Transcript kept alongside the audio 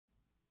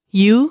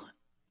You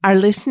are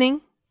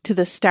listening to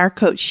the Star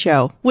Coach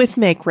Show with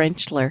Meg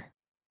Rentschler,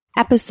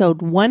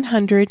 episode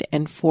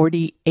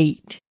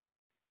 148.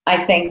 I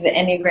think the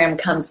Enneagram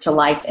comes to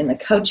life in the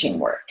coaching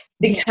work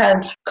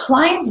because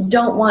clients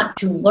don't want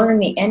to learn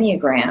the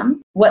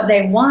Enneagram. What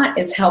they want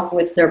is help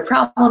with their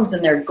problems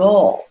and their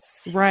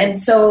goals. Right. And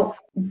so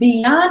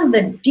beyond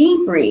the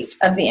debrief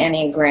of the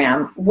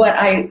Enneagram, what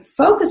I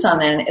focus on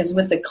then is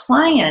with the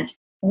client,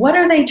 what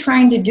are they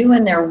trying to do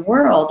in their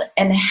world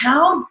and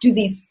how do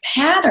these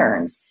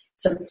patterns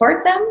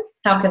support them?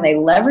 How can they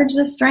leverage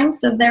the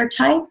strengths of their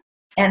type?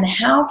 And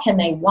how can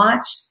they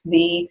watch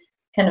the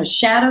kind of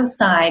shadow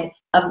side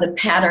of the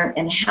pattern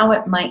and how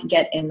it might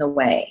get in the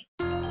way?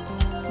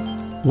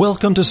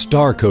 Welcome to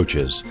Star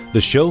Coaches,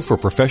 the show for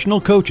professional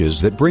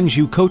coaches that brings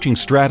you coaching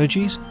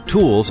strategies,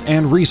 tools,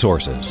 and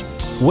resources.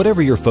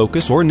 Whatever your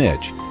focus or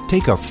niche,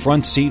 take a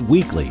front seat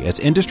weekly as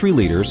industry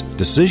leaders,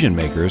 decision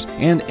makers,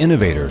 and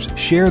innovators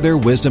share their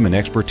wisdom and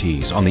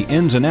expertise on the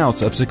ins and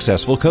outs of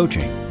successful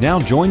coaching. Now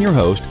join your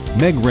host,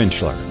 Meg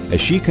Rentschler, as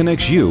she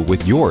connects you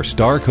with your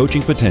star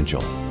coaching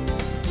potential.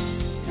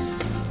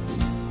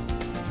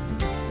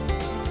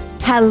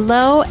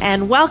 Hello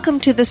and welcome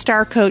to the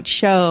Star Coach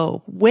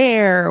Show,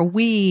 where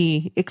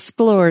we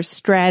explore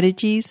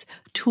strategies,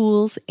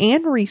 tools,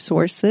 and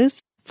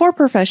resources for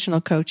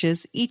professional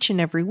coaches each and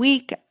every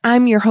week.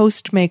 I'm your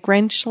host, Meg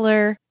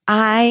Rentschler.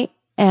 I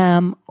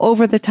am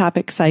over the top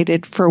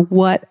excited for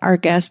what our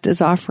guest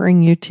is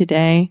offering you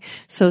today.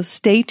 So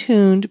stay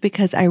tuned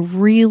because I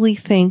really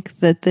think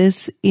that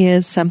this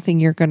is something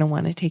you're going to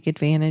want to take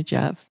advantage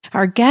of.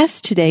 Our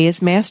guest today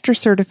is Master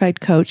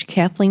Certified Coach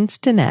Kathleen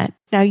Stinnett.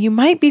 Now, you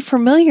might be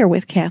familiar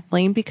with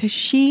Kathleen because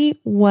she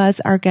was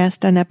our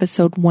guest on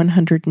episode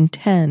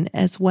 110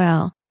 as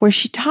well, where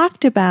she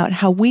talked about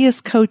how we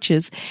as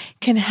coaches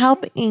can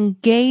help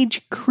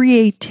engage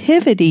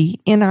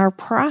creativity in our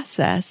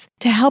process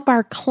to help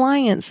our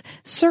clients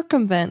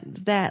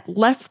circumvent that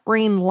left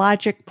brain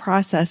logic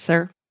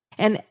processor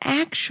and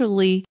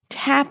actually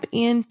tap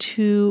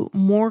into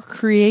more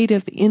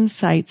creative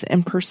insights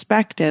and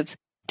perspectives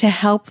to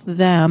help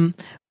them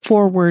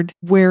forward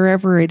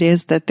wherever it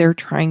is that they're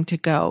trying to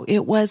go.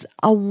 It was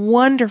a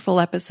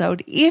wonderful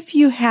episode. If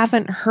you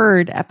haven't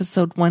heard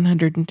episode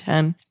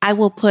 110, I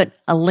will put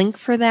a link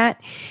for that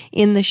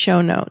in the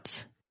show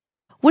notes.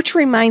 Which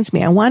reminds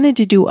me, I wanted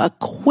to do a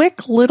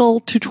quick little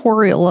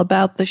tutorial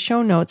about the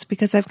show notes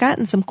because I've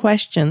gotten some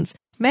questions.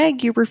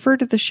 Meg, you refer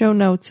to the show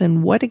notes,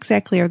 and what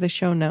exactly are the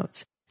show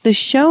notes? The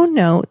show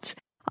notes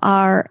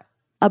are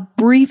a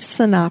brief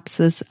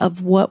synopsis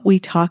of what we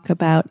talk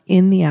about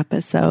in the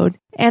episode.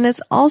 And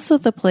it's also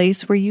the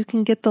place where you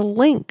can get the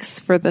links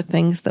for the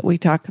things that we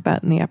talk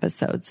about in the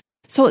episodes.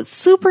 So it's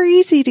super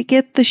easy to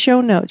get the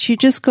show notes. You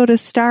just go to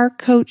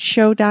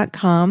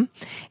starcoachshow.com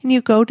and you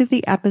go to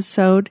the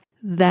episode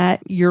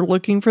that you're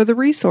looking for the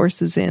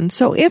resources in.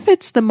 So if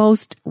it's the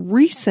most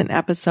recent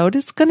episode,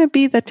 it's going to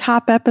be the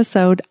top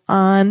episode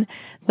on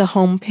the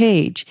home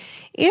page.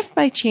 If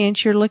by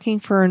chance you're looking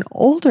for an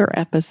older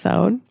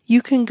episode,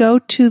 you can go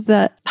to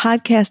the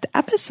podcast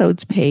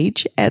episodes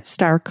page at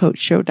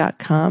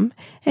starcoachshow.com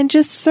and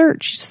just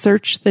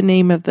search the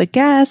name of the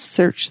guest,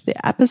 search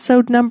the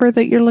episode number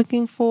that you're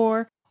looking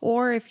for.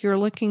 Or if you're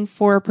looking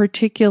for a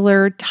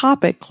particular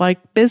topic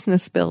like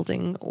business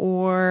building,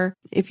 or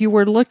if you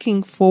were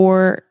looking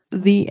for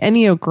the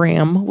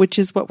Enneagram, which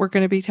is what we're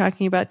going to be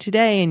talking about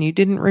today, and you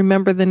didn't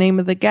remember the name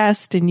of the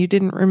guest and you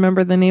didn't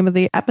remember the name of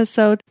the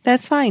episode,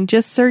 that's fine.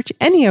 Just search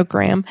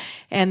Enneagram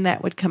and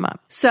that would come up.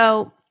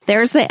 So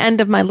there's the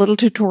end of my little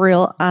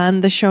tutorial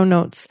on the show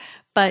notes.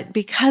 But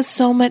because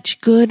so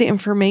much good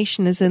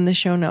information is in the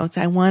show notes,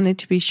 I wanted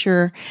to be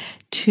sure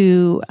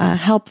to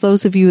help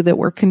those of you that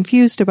were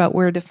confused about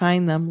where to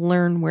find them,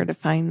 learn where to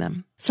find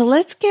them. So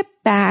let's get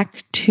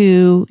back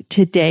to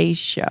today's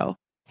show.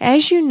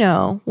 As you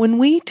know, when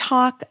we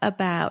talk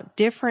about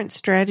different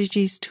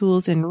strategies,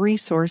 tools, and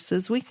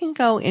resources, we can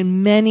go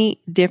in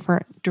many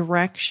different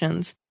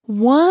directions.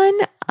 One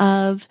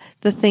of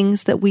the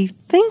things that we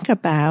think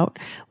about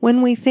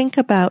when we think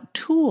about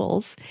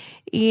tools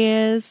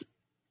is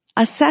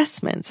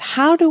assessments.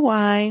 How do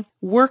I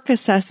work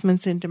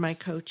assessments into my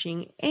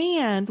coaching?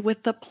 And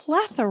with the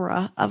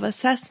plethora of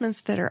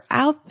assessments that are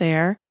out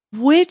there,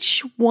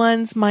 which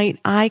ones might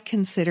I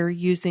consider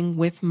using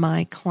with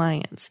my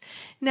clients?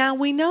 Now,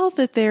 we know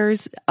that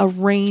there's a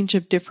range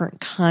of different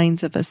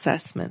kinds of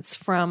assessments,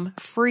 from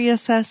free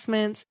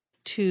assessments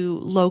to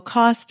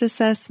low-cost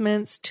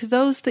assessments to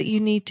those that you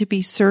need to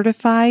be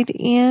certified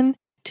in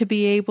to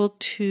be able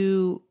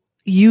to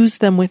use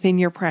them within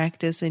your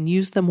practice and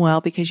use them well,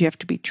 because you have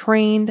to be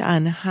trained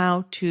on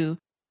how to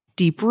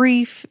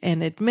debrief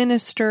and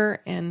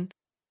administer and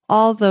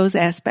all those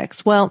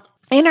aspects. Well,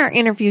 in our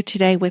interview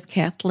today with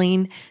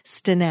Kathleen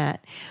Stinnett,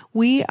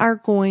 we are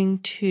going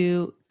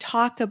to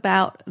talk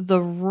about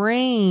the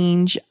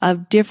range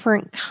of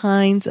different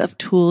kinds of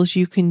tools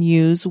you can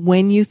use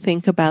when you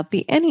think about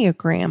the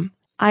Enneagram.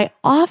 I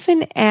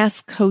often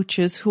ask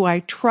coaches who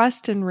I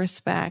trust and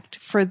respect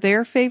for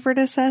their favorite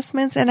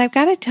assessments, and I've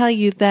got to tell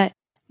you that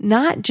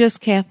not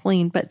just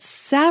Kathleen, but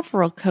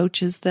several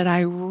coaches that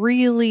I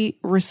really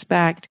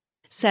respect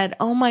said,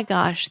 oh my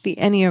gosh, the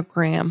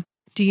Enneagram.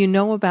 Do you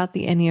know about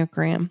the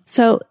Enneagram?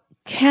 So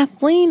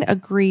Kathleen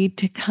agreed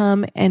to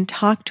come and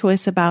talk to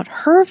us about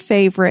her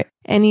favorite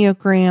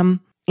Enneagram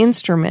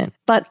instrument,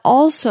 but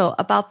also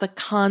about the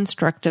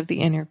construct of the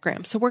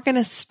Enneagram. So we're going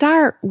to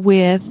start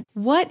with,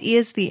 what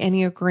is the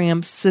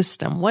Enneagram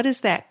system? What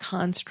does that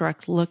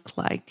construct look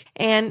like?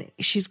 And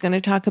she's going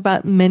to talk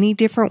about many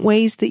different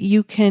ways that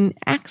you can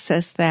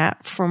access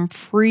that, from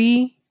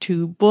free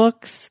to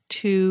books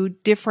to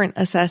different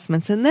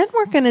assessments. And then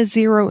we're going to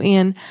zero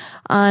in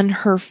on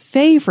her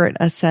favorite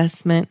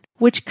assessment,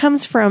 which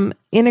comes from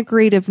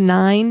Integrative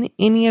 9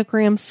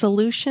 Enneagram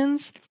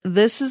Solutions.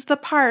 This is the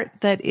part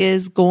that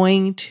is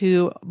going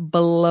to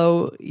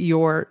blow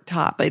your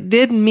top. It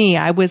did me.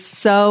 I was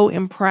so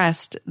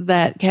impressed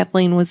that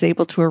Kathleen was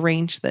able to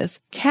arrange this.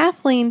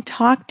 Kathleen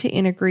talked to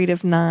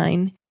Integrative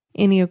 9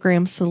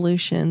 Enneagram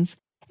Solutions,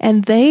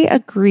 and they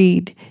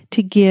agreed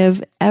to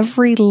give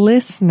every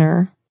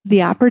listener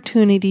the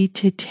opportunity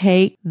to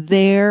take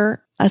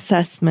their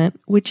assessment,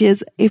 which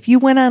is, if you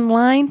went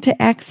online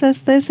to access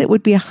this, it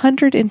would be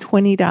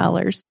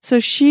 $120. So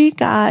she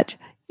got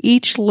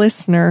each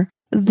listener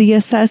the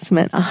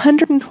assessment,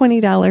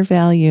 $120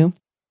 value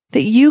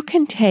that you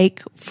can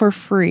take for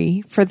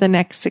free for the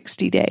next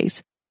 60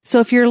 days.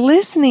 So if you're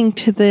listening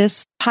to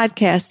this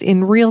podcast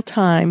in real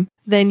time,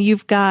 then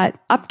you've got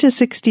up to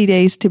 60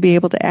 days to be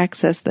able to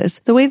access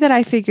this. The way that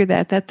I figure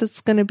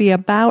that's going to be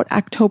about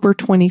October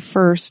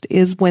 21st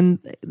is when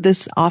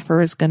this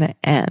offer is going to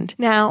end.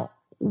 Now,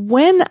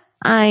 when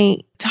I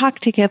talk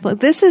to Kathleen,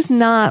 this is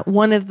not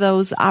one of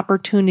those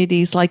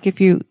opportunities like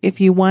if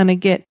you want to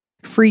get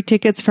free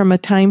tickets from a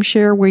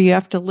timeshare where you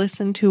have to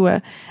listen to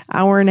an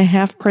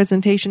hour-and-a-half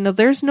presentation. No,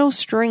 there's no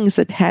strings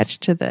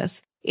attached to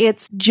this.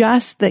 It's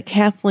just that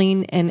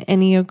Kathleen and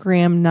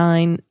Enneagram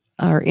 9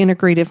 or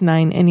Integrative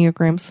 9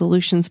 Enneagram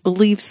Solutions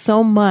believe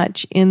so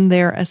much in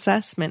their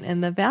assessment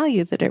and the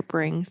value that it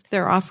brings.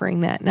 They're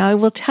offering that. Now, I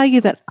will tell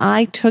you that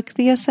I took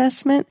the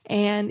assessment,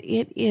 and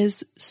it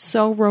is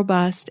so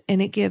robust,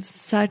 and it gives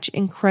such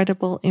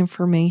incredible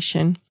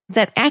information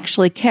that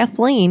actually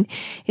Kathleen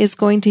is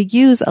going to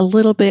use a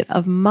little bit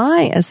of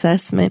my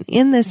assessment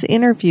in this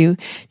interview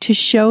to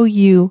show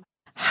you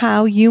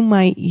how you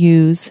might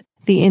use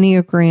the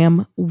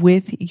Enneagram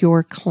with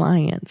your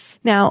clients.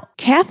 Now,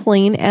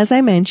 Kathleen, as I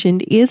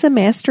mentioned, is a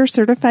master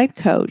certified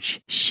coach.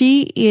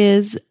 She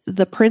is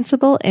the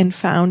principal and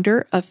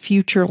founder of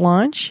Future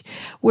Launch,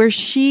 where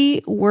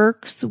she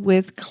works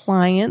with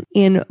clients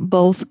in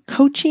both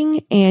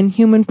coaching and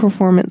human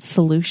performance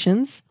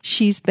solutions.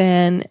 She's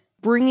been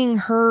bringing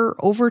her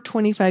over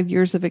 25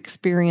 years of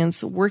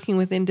experience working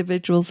with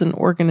individuals and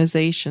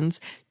organizations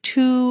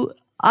to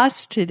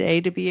us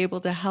today to be able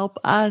to help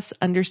us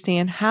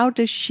understand how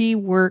does she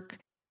work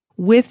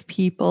with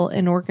people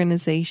and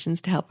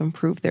organizations to help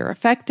improve their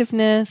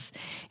effectiveness,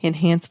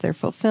 enhance their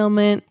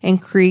fulfillment,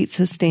 and create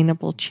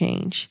sustainable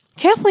change.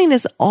 Kathleen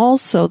is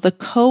also the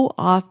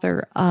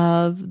co-author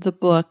of the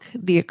book,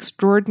 The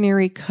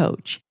Extraordinary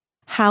Coach,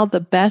 How the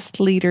Best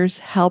Leaders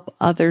Help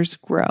Others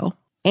Grow.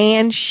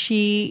 And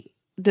she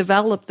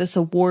developed this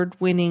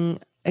award-winning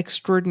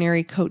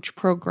Extraordinary Coach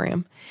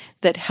program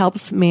that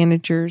helps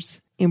managers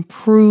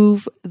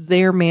improve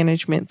their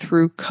management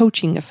through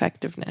coaching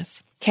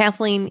effectiveness.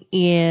 Kathleen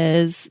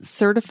is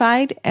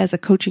certified as a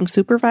coaching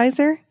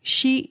supervisor.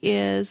 She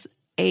is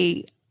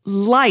a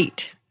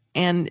light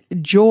and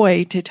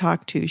joy to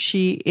talk to.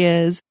 She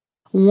is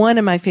one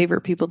of my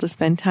favorite people to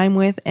spend time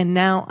with, and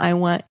now I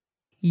want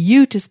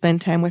you to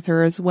spend time with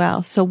her as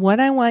well. So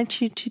what I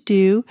want you to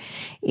do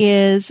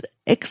is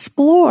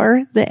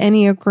explore the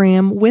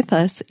Enneagram with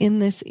us in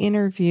this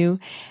interview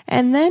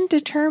and then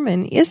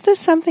determine, is this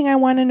something I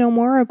want to know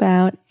more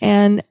about?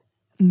 And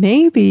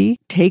maybe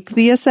take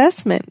the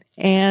assessment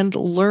and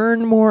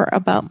learn more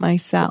about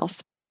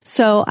myself.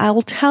 So I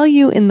will tell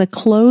you in the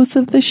close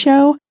of the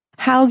show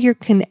how you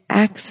can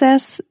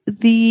access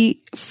the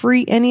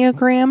free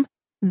Enneagram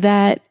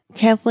that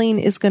Kathleen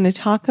is going to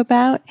talk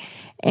about.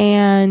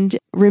 And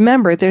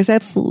remember, there's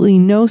absolutely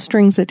no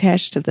strings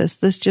attached to this.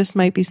 This just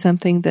might be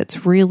something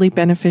that's really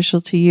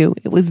beneficial to you.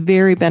 It was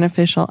very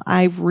beneficial.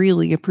 I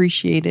really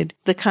appreciated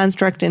the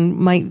construct and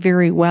might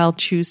very well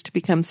choose to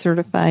become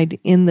certified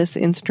in this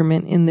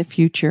instrument in the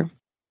future.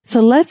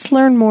 So let's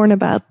learn more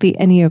about the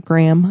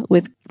Enneagram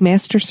with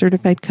Master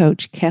Certified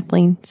Coach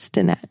Kathleen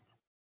Stinnett.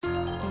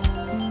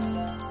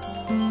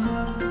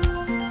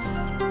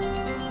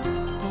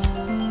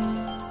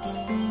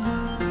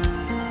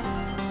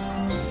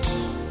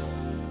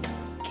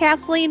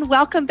 Kathleen,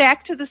 welcome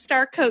back to the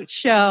Star Coach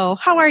Show.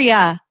 How are you?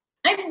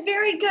 I'm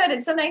very good.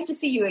 It's so nice to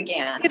see you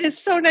again. It is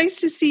so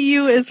nice to see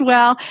you as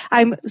well.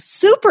 I'm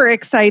super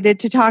excited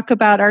to talk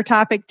about our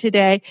topic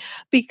today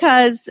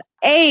because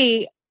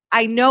I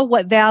know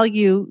what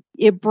value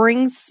it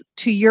brings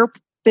to your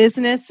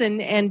business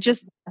and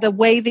just the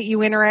way that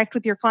you interact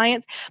with your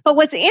clients. But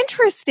what's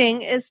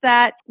interesting is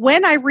that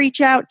when I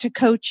reach out to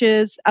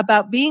coaches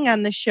about being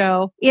on the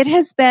show, it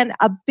has been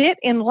a bit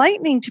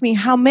enlightening to me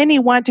how many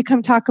want to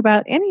come talk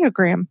about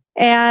Enneagram.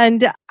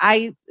 And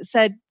I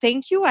said,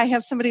 thank you. I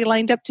have somebody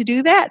lined up to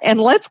do that. And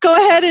let's go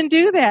ahead and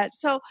do that.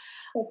 So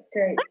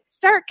let's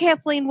start,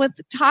 Kathleen, with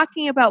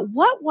talking about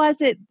what was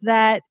it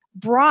that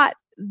brought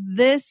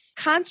this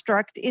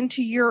construct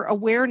into your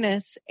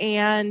awareness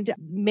and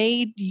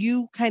made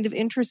you kind of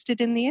interested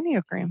in the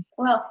Enneagram?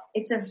 Well,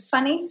 it's a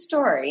funny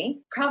story.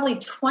 Probably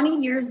 20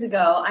 years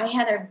ago, I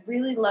had a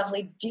really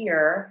lovely,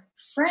 dear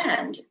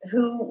friend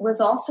who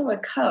was also a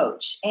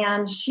coach,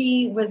 and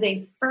she was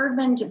a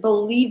fervent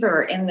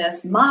believer in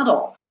this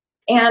model.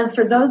 And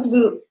for those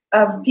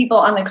of people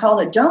on the call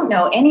that don't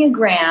know,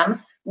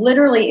 Enneagram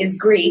literally is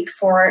Greek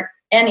for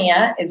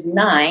Ennea is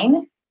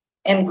 9,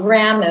 and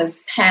gram is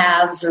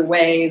paths or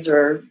ways,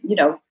 or,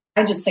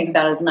 I just think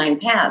about it as 9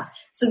 paths.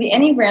 So the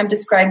Enneagram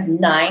describes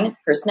 9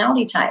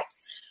 personality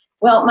types.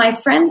 Well, my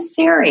friend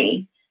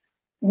Sari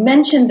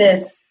mentioned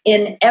this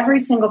in every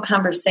single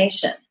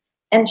conversation,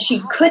 and she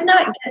could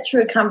not get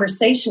through a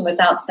conversation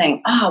without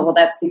saying, well,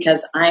 that's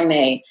because I'm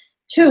a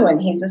 2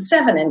 and he's a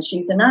 7 and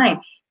she's a 9.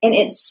 And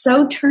it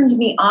so turned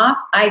me off.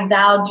 I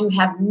vowed to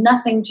have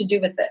nothing to do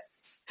with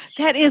this.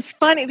 That is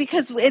funny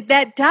because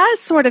that does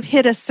sort of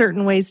hit us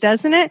certain ways,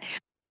 doesn't it?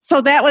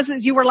 So that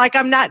was, you were like,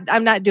 I'm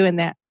not doing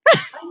that.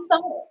 I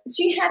thought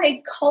she had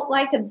a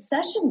cult-like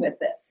obsession with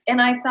this.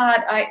 And I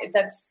thought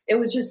it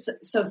was just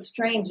so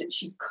strange that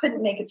she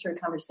couldn't make it through a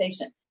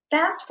conversation.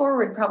 Fast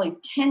forward probably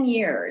 10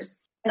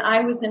 years, and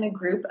I was in a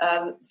group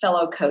of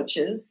fellow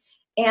coaches,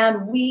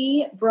 and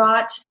we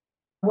brought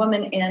a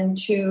woman in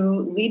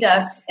to lead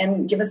us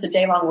and give us a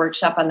day-long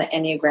workshop on the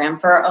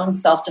Enneagram for our own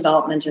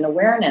self-development and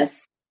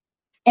awareness.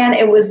 And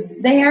it was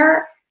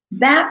there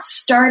that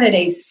started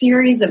a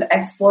series of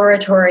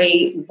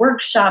exploratory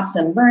workshops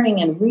and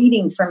learning and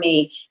reading for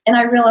me. And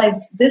I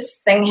realized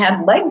this thing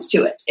had legs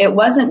to it. It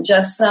wasn't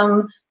just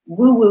some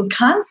woo-woo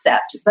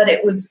concept, but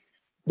it was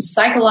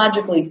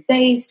psychologically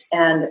based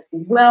and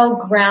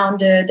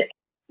well-grounded.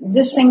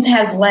 This thing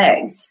has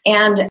legs.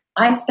 And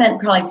I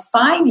spent probably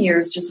 5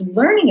 years just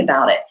learning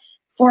about it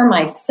for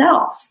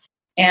myself.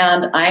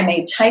 And I'm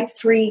a type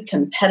 3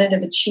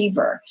 competitive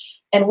achiever.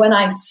 And when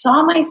I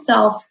saw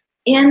myself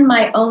in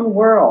my own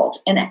world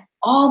and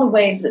all the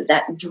ways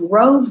that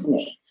drove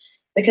me,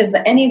 because the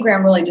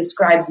Enneagram really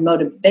describes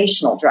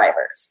motivational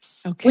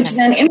drivers, which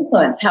then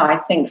influence how I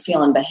think,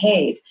 feel, and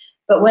behave.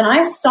 But when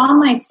I saw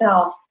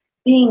myself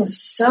being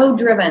so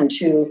driven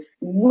to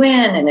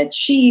win and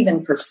achieve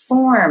and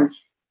perform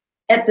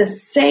at the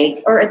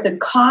sake or at the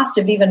cost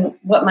of even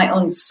what my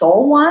own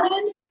soul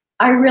wanted,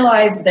 I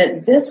realized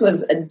that this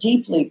was a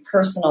deeply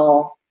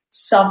personal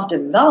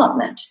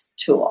self-development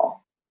tool.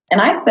 And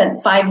I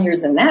spent 5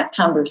 years in that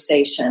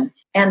conversation.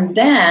 And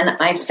then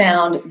I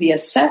found the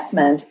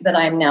assessment that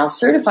I'm now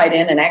certified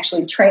in and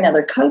actually train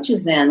other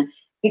coaches in,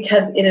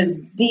 because it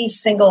is the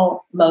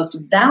single most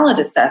valid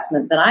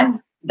assessment that I've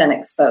been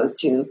exposed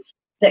to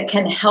that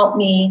can help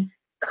me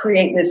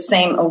create this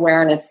same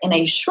awareness in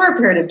a short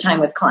period of time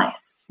with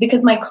clients.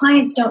 Because my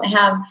clients don't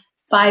have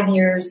 5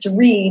 years to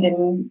read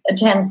and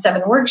attend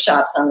 7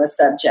 workshops on the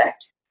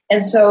subject.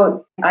 And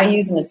so I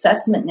use an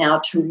assessment now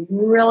to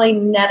really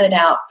net it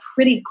out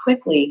pretty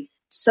quickly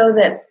so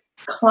that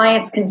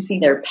clients can see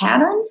their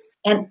patterns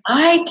and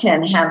I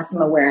can have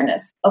some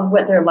awareness of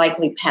what their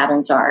likely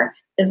patterns are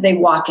as they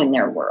walk in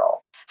their world.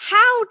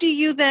 How do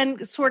you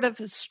then sort of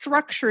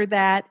structure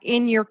that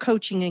in your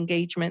coaching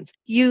engagements?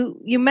 You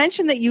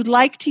mentioned that you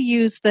like to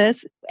use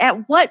this.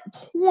 At what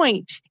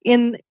point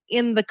in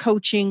the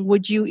coaching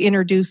would you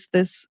introduce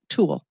this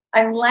tool?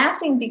 I'm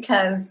laughing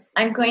because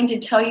I'm going to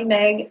tell you,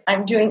 Meg,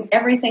 I'm doing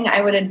everything I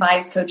would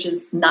advise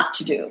coaches not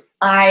to do.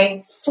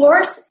 I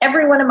force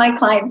every one of my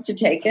clients to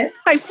take it.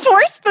 I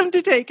force them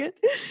to take it.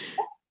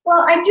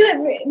 Well, I do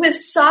it with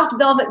soft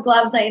velvet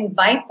gloves. I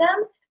invite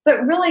them.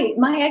 But really,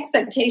 my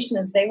expectation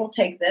is they will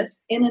take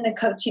this in a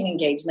coaching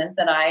engagement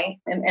that I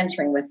am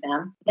entering with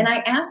them. And I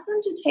ask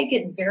them to take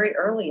it very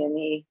early in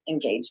the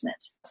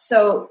engagement.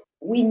 So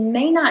we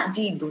may not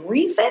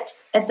debrief it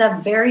at the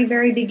very,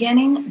 very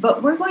beginning,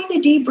 but we're going to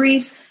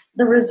debrief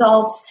the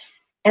results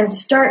and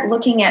start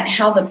looking at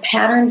how the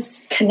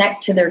patterns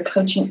connect to their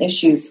coaching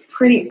issues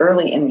pretty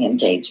early in the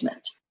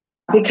engagement.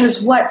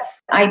 Because what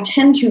I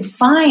tend to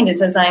find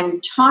is as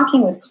I'm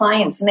talking with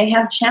clients and they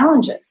have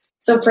challenges.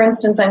 So for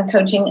instance, I'm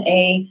coaching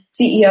a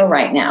CEO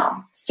right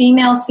now,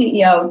 female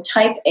CEO,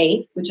 type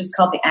 8, which is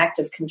called the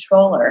active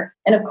controller.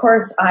 And of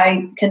course,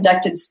 I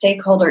conducted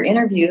stakeholder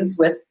interviews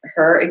with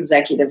her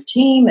executive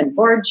team and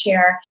board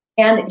chair.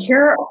 And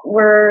here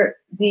were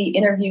the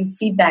interview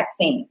feedback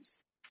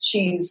themes.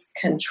 She's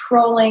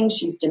controlling,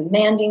 she's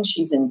demanding,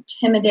 she's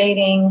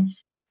intimidating,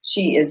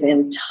 she is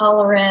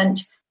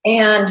intolerant.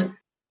 And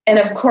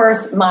of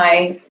course,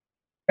 my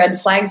red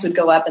flags would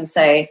go up and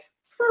say,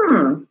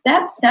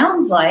 that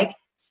sounds like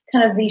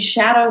kind of the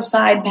shadow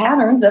side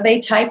patterns of a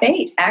type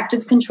 8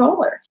 active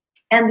controller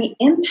and the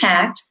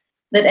impact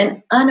that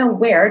an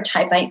unaware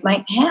type 8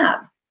 might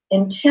have.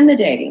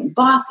 intimidating,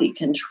 bossy,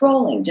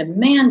 controlling,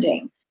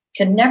 demanding,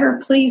 can never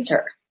please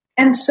her.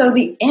 And so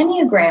the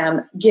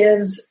Enneagram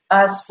gives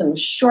us some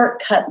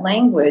shortcut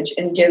language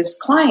and gives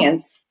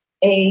clients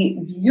a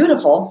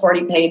beautiful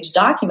 40-page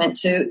document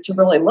to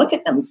really look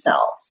at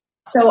themselves.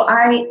 So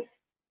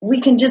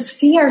we can just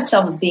see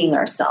ourselves being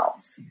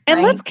ourselves. And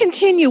right? let's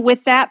continue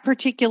with that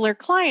particular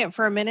client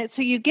for a minute.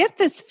 So you get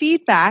this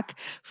feedback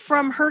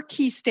from her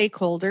key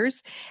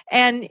stakeholders,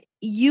 and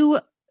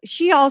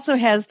she also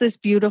has this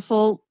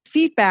beautiful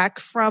feedback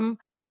from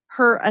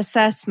her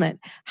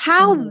assessment.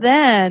 How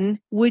then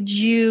would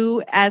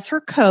you, as her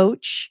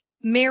coach,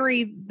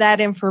 marry that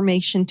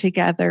information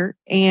together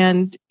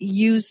and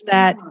use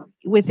that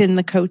within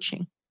the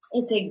coaching?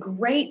 It's a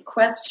great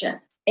question.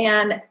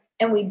 And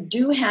we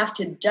do have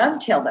to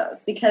dovetail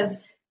those, because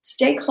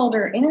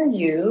stakeholder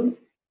interview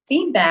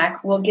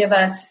feedback will give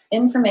us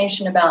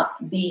information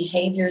about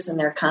behaviors and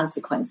their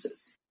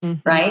consequences,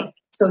 right?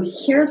 So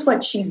here's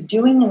what she's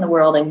doing in the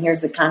world, and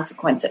here's the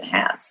consequence it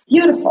has.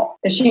 Beautiful.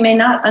 Because she may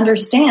not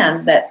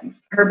understand that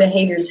her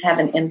behaviors have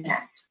an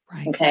impact.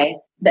 Right. Okay.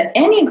 The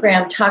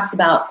Enneagram talks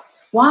about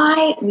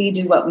why we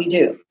do what we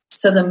do.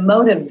 So the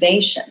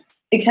motivation,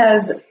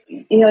 because,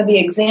 the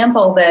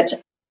example that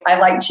I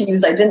like to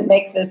use, I didn't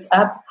make this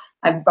up,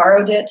 I've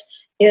borrowed it,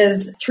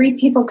 is 3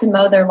 people can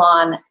mow their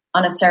lawn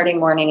on a Saturday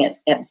morning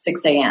at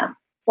 6 a.m.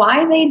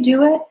 Why they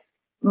do it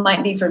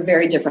might be for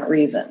very different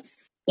reasons.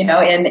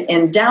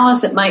 In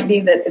Dallas, it might be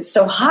that it's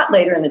so hot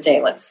later in the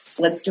day.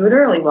 Let's do it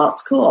early while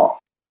it's cool.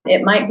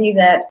 It might be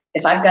that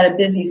if I've got a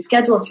busy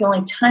schedule, it's the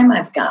only time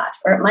I've got.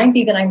 Or it might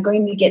be that I'm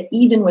going to get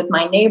even with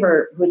my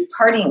neighbor who's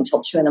partying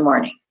until 2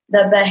 a.m.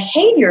 The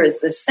behavior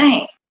is the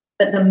same,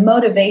 but the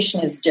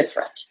motivation is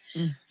different.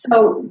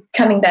 So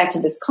coming back to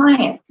this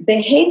client,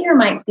 behavior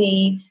might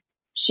be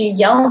she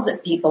yells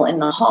at people in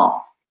the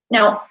hall.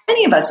 Now,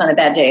 any of us on a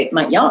bad day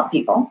might yell at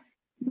people,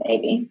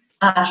 maybe.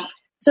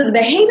 So the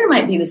behavior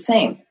might be the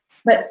same,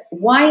 but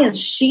why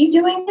is she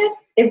doing it?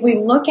 If we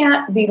look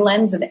at the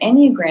lens of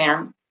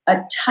Enneagram,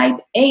 a type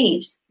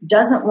 8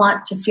 doesn't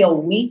want to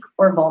feel weak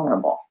or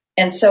vulnerable.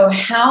 And so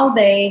how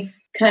they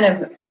kind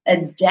of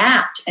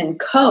adapt and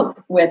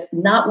cope with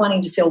not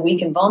wanting to feel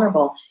weak and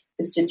vulnerable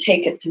is to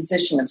take a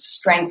position of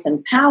strength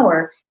and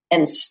power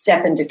and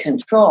step into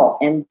control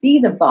and be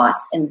the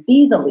boss and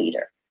be the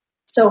leader.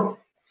 So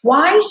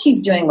why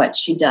she's doing what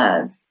she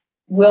does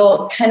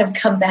will kind of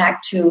come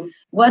back to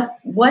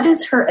what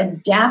is her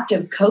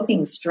adaptive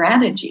coping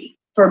strategy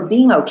for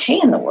being okay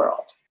in the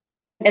world.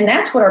 And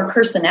that's what our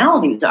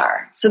personalities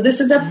are. So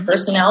this is a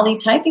personality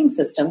typing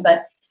system,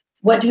 but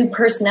what do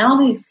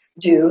personalities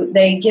do?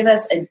 They give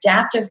us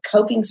adaptive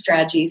coping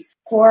strategies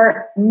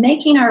for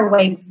making our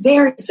way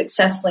very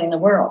successfully in the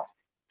world.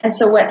 And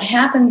so what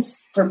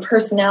happens for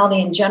personality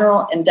in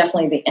general, and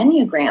definitely the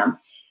Enneagram,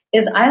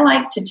 is I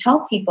like to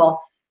tell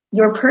people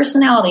your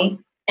personality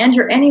and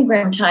your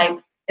Enneagram type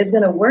is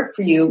going to work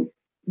for you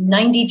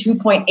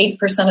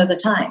 92.8% of the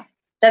time.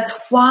 That's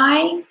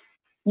why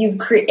you've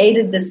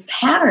created this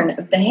pattern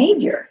of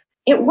behavior.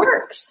 It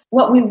works.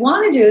 What we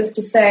want to do is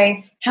to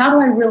say, how do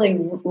I really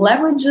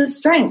leverage the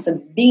strengths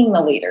of being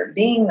the leader,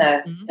 being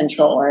the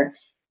controller,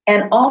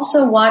 and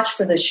also watch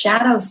for the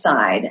shadow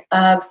side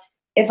of,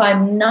 if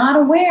I'm not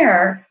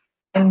aware,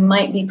 I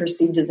might be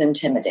perceived as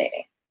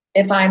intimidating.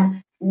 If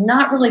I'm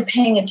not really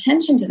paying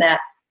attention to that,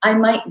 I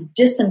might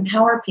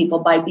disempower people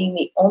by being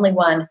the only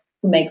one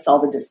who makes all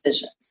the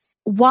decisions.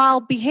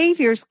 While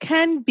behaviors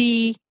can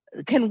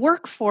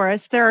work for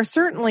us, there are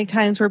certainly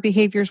times where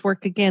behaviors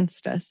work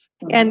against us.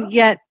 And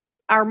yet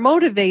our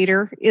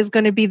motivator is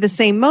going to be the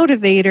same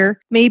motivator,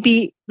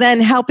 maybe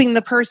then helping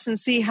the person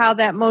see how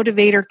that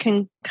motivator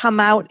can come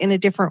out in a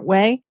different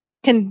way,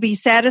 can be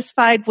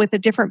satisfied with a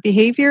different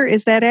behavior.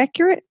 Is that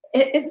accurate?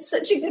 It's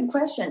such a good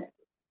question.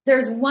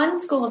 There's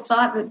one school of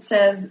thought that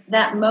says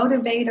that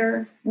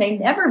motivator may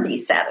never be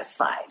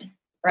satisfied,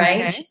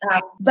 right?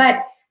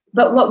 Okay.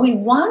 But what we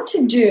want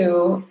to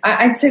do,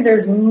 I'd say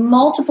there's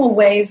multiple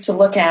ways to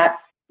look at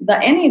the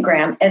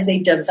Enneagram as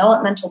a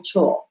developmental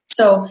tool.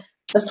 So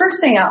the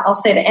first thing I'll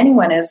say to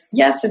anyone is,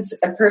 yes, it's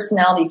a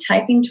personality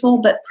typing tool,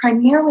 but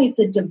primarily it's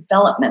a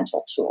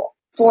developmental tool.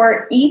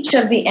 For each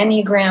of the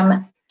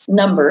Enneagram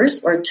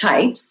numbers or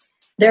types,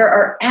 there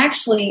are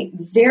actually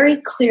very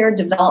clear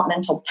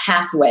developmental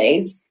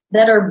pathways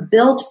that are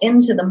built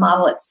into the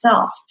model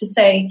itself. To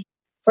say,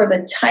 for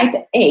the type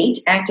 8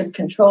 active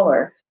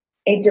controller,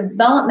 a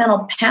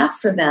developmental path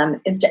for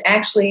them is to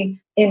actually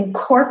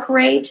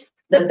incorporate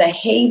the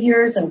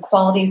behaviors and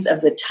qualities of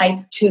the type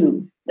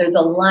 2. There's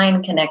a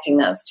line connecting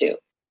those two.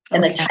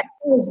 And the type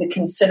 2 is the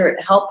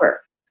considerate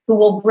helper who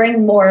will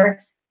bring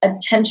more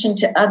attention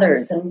to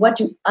others and what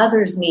do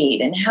others need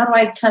and how do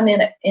I come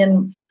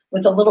in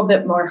with a little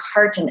bit more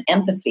heart and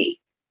empathy.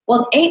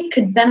 Well, an 8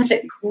 could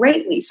benefit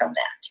greatly from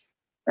that,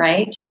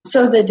 right?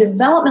 So the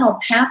developmental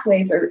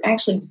pathways are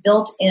actually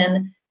built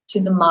in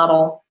to the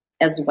model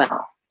as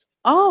well.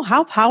 Oh,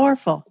 how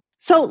powerful.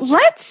 So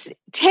let's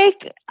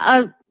take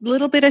a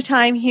little bit of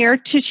time here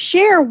to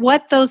share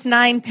what those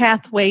 9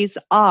 pathways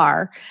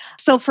are.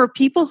 So for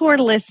people who are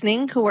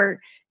listening, who are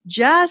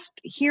just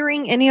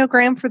hearing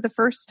Enneagram for the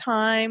first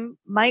time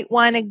might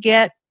want to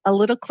get a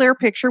little clear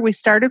picture. We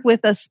started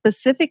with a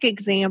specific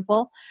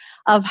example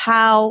of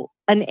how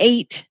an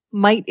 8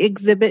 might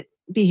exhibit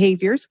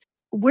behaviors.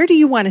 Where do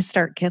you want to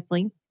start,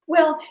 Kathleen?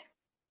 Well,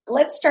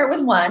 let's start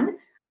with 1.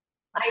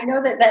 I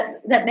know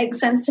that makes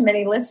sense to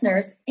many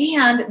listeners.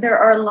 And there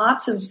are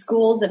lots of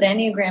schools of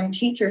Enneagram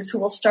teachers who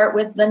will start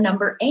with the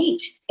number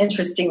 8,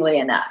 interestingly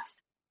enough.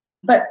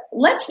 But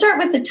let's start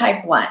with the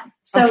type 1.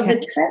 So the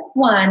type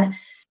 1,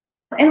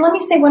 and let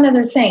me say one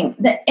other thing.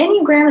 The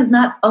Enneagram is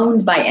not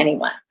owned by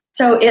anyone.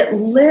 So it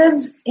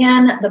lives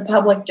in the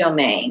public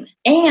domain.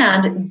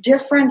 And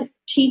different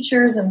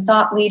teachers and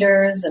thought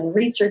leaders and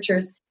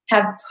researchers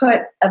have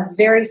put a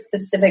very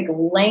specific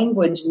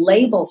language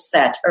label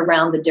set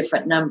around the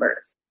different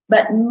numbers.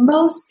 But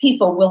most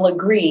people will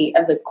agree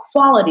of the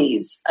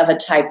qualities of a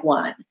type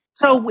 1.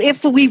 So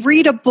if we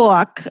read a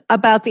book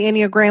about the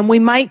Enneagram, we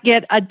might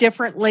get a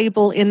different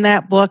label in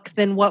that book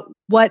than what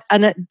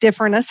a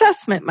different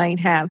assessment might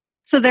have.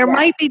 So there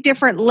might be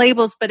different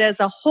labels, but as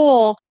a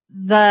whole,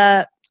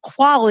 the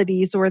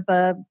qualities or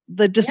the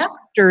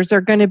descriptors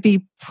are going to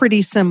be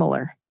pretty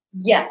similar.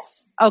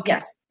 Yes. Okay.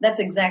 Yes, that's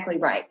exactly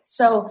right.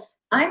 So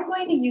I'm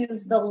going to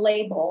use the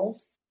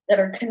labels that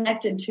are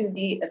connected to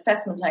the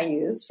assessment I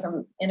use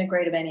from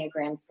Integrative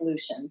Enneagram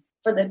Solutions.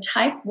 For the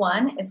type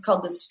 1, it's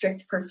called the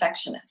strict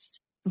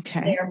perfectionist.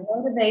 Okay. They are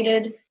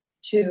motivated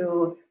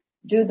to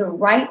do the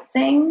right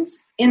things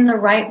in the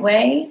right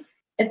way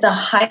at the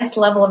highest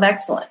level of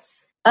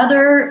excellence.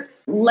 Other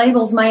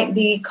labels might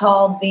be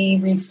called the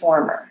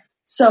reformer.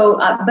 So,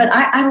 but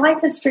I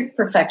like the strict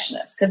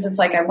perfectionist because it's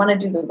like I want to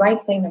do the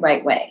right thing the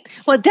right way.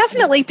 Well, it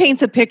definitely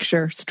paints a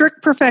picture.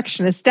 Strict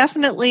perfectionist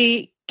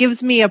definitely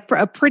gives me a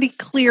pretty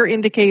clear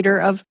indicator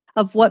of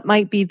what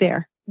might be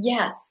there.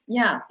 Yes.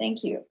 Yeah.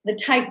 Thank you. The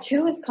type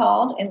 2 is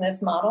called, in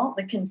this model,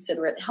 the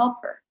considerate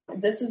helper.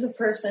 This is a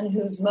person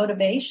whose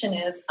motivation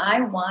is,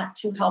 I want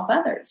to help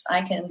others.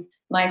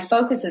 My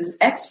focus is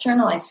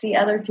external. I see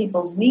other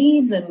people's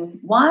needs and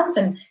wants,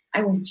 and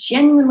I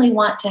genuinely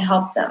want to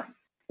help them.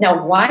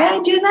 Now, why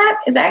I do that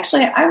is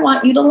actually, I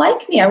want you to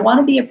like me. I want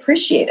to be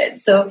appreciated.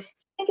 So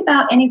think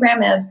about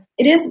Enneagram as,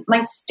 it is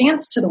my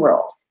stance to the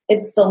world.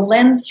 It's the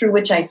lens through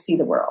which I see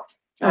the world,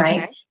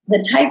 right? Okay.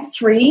 The type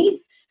 3,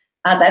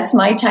 that's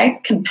my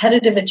type,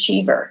 competitive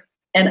achiever.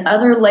 And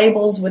other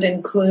labels would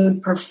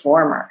include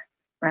performer,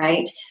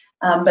 right?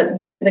 But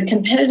the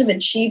competitive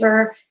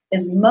achiever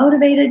is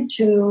motivated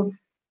to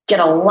get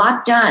a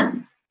lot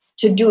done,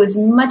 to do as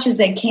much as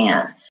they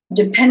can.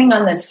 Depending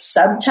on the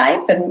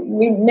subtype, and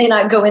we may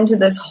not go into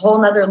this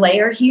whole nother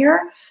layer here,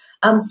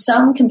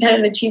 some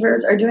competitive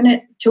achievers are doing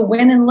it to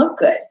win and look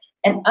good.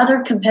 And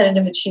other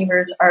competitive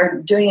achievers are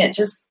doing it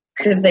just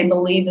because they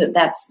believe that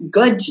that's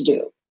good to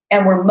do.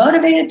 And we're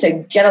motivated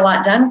to get a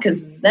lot done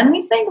because then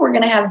we think we're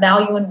going to have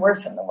value and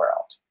worth in the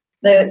world.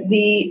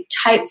 The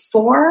type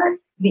 4,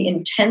 the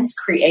intense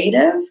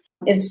creative,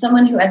 is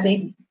someone who has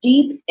a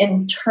deep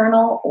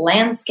internal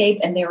landscape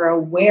and they're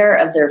aware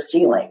of their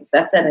feelings.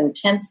 That's that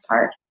intense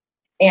part.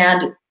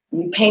 And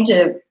you paint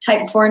a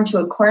type 4 into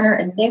a corner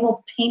and they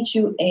will paint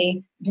you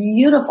a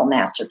beautiful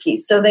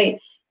masterpiece. So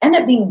they end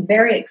up being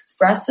very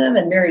expressive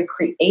and very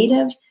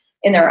creative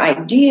in their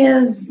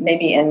ideas,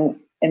 maybe in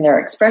their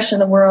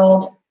expression of the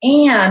world.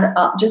 And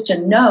just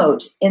a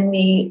note, in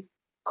the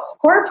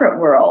corporate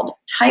world,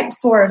 type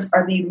 4s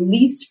are the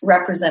least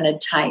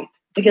represented type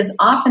because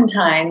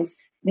oftentimes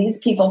these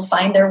people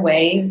find their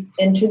ways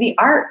into the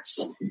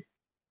arts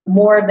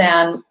more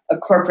than a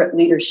corporate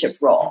leadership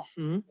role.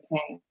 Mm-hmm.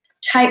 Okay.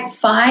 Type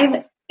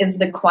 5 is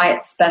the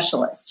quiet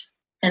specialist.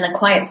 And the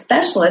quiet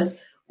specialist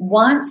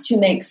wants to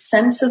make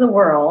sense of the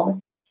world,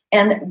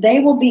 and they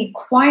will be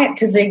quiet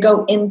because they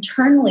go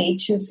internally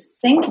to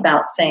think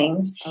about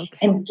things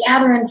and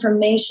gather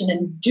information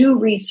and do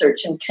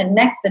research and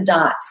connect the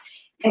dots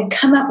and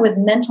come up with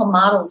mental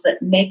models that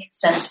make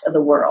sense of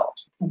the world.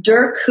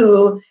 Dirk,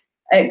 who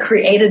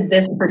created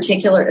this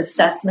particular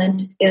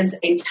assessment, is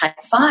a type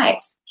 5.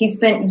 He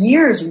spent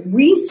years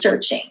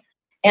researching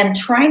and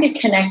trying to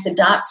connect the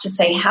dots to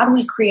say, how do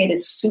we create a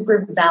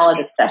super valid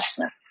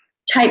assessment?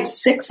 Type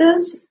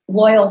 6s,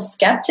 loyal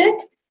skeptic,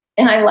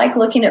 and I like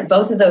looking at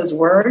both of those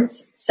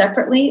words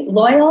separately.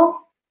 Loyal,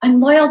 I'm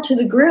loyal to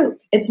the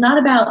group. It's not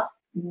about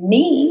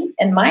me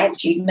and my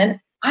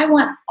achievement. I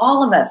want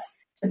all of us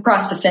to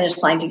cross the finish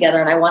line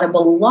together, and I want to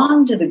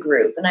belong to the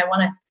group, and I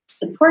want to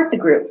support the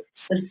group.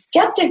 The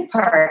skeptic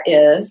part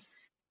is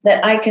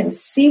that I can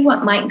see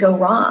what might go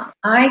wrong.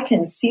 I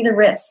can see the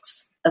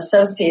risks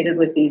associated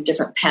with these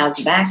different paths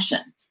of action.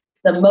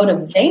 The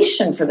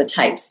motivation for the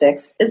type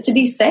 6 is to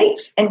be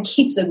safe and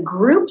keep the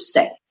group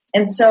safe.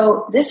 And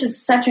so this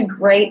is such a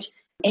great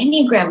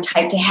Enneagram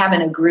type to have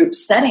in a group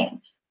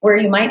setting where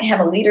you might have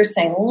a leader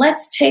saying,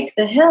 let's take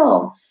the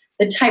hill.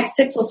 The type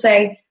 6 will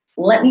say,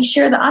 let me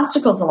share the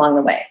obstacles along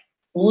the way.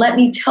 Let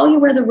me tell you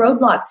where the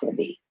roadblocks will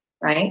be,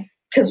 right?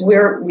 Because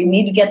we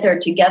need to get there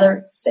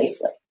together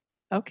safely.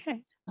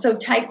 Okay. So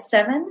type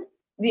 7,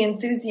 the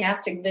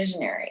enthusiastic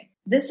visionary.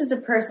 This is a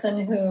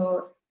person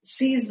who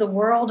sees the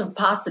world of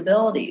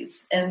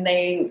possibilities and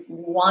they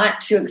want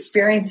to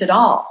experience it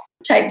all.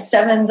 Type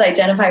 7s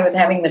identify with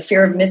having the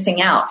fear of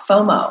missing out,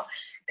 FOMO,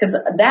 because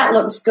that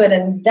looks good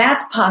and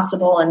that's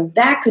possible and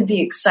that could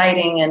be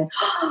exciting and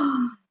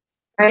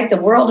right,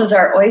 the world is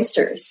our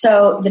oyster.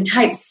 So the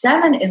type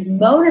 7 is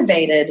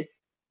motivated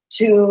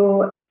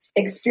to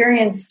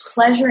experience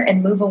pleasure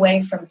and move away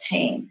from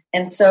pain.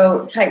 And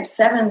so type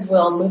 7s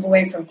will move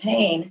away from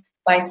pain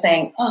by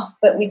saying, oh,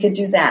 but we could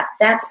do that.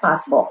 That's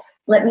possible.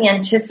 Let me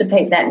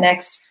anticipate that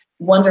next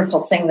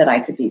wonderful thing that I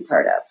could be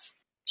part of.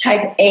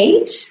 Type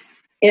 8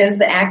 is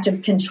the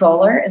active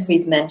controller, as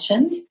we've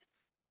mentioned.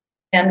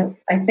 And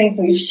I think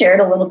we've shared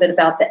a little bit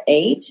about the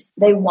 8.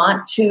 They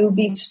want to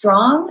be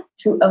strong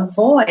to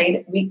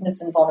avoid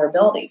weakness and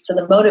vulnerability. So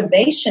the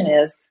motivation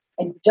is,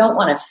 I don't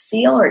want to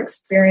feel or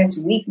experience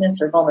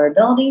weakness or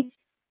vulnerability.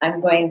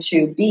 I'm going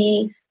to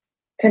be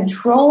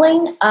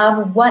controlling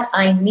of what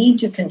I need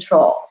to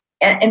control.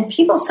 And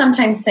people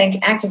sometimes think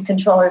active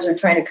controllers are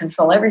trying to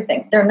control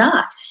everything. They're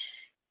not.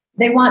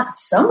 They want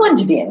someone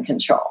to be in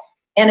control.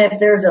 And if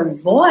there's a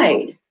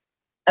void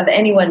of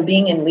anyone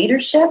being in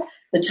leadership,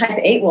 the type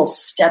 8 will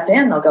step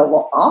in. They'll go,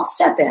 well, I'll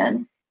step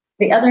in.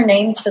 The other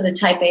names for the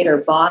type 8 are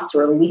boss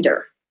or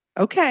leader.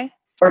 Okay.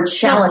 Or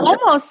challenger. So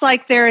almost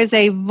like there is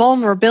a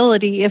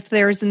vulnerability if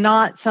there's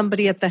not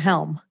somebody at the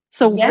helm.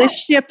 So this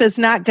ship is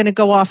not going to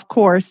go off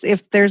course.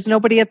 If there's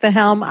nobody at the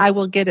helm, I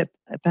will get it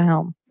at the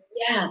helm.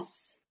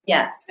 Yes.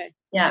 Okay.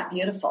 Yeah,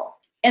 beautiful.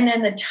 And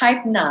then the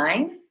type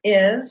 9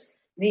 is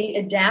the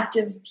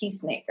adaptive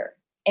peacemaker.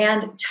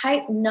 And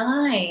type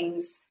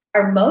 9s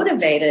are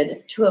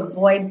motivated to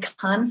avoid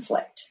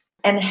conflict.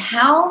 And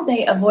how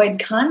they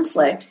avoid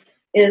conflict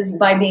is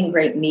by being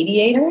great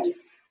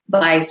mediators,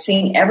 by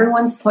seeing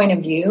everyone's point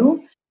of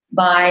view,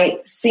 by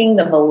seeing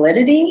the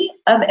validity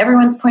of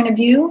everyone's point of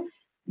view,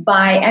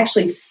 by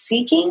actually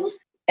seeking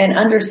and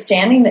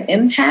understanding the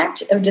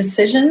impact of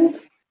decisions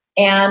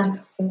and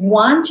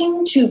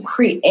wanting to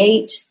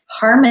create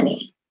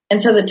harmony. And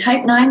so the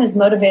type 9 is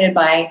motivated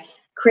by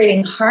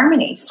creating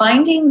harmony,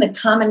 finding the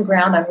common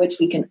ground on which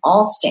we can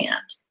all stand.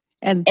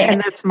 And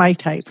that's my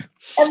type.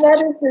 And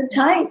that is your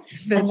type.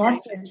 And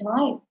that's your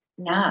type.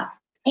 Yeah.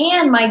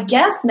 And my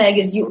guess, Meg,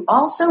 is you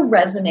also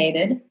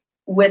resonated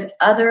with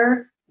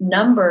other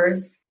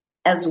numbers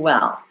as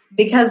well.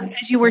 Because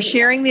as you were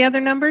sharing the other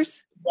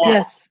numbers?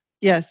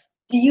 Yes.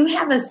 Do you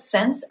have a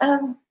sense of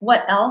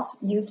what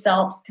else you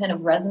felt kind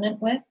of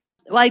resonant with?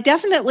 Well, I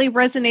definitely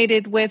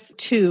resonated with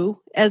 2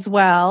 as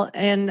well.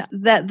 And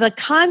that the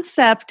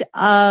concept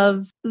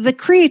of the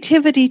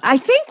creativity, I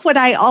think what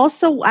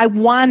I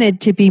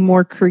wanted to be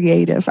more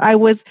creative.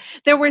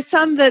 There were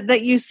some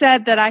that you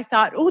said that I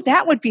thought, oh,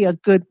 that would be a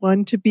good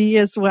one to be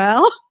as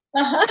well.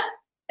 Uh-huh.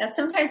 Yeah,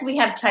 sometimes we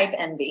have type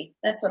envy.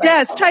 That's what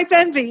Yes, type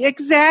envy.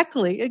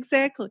 Exactly.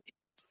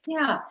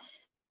 Yeah.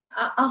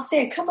 I'll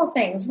say a couple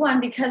things. One,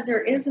 because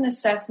there is an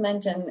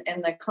assessment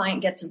and the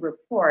client gets a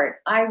report,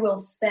 I will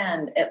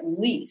spend at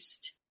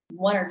least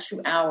 1 or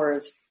 2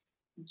 hours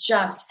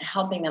just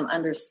helping them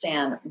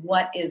understand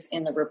what is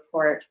in the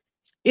report.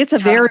 It's a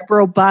very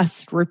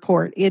robust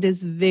report. It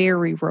is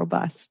very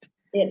robust.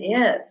 It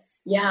is.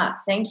 Yeah,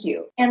 thank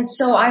you. And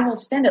so I will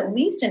spend at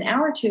least an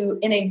hour or 2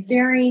 in a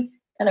very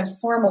kind of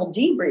formal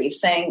debrief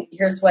saying,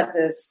 here's what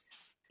this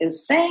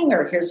is saying,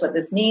 or here's what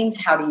this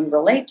means. How do you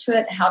relate to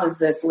it? How does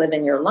this live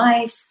in your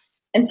life?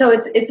 And so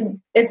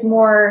it's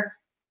more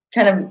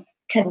kind of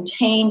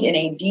contained in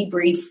a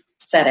debrief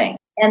setting.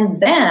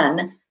 And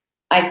then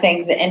I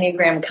think the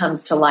Enneagram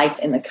comes to life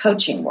in the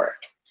coaching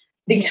work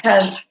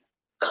because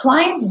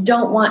clients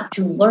don't want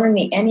to learn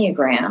the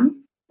Enneagram.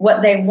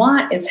 What they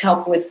want is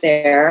help with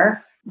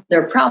their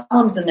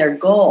problems and their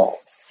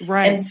goals.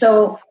 Right. And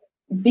so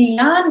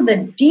beyond the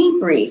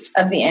debrief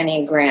of the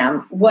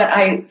Enneagram, what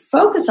I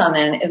focus on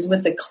then is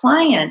with the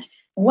client,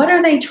 what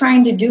are they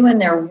trying to do in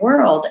their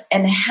world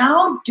and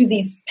how do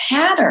these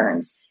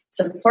patterns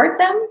support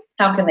them?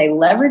 How can they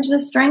leverage the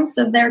strengths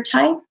of their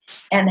type?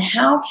 And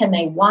how can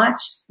they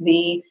watch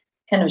the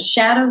kind of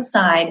shadow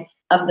side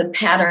of the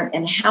pattern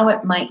and how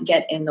it might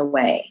get in the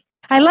way?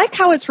 I like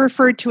how it's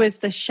referred to as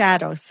the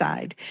shadow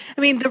side.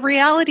 I mean, the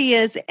reality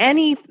is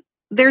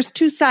there's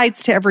 2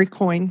 sides to every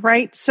coin,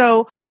 right?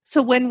 So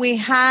when we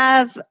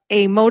have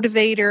a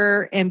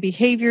motivator and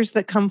behaviors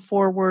that come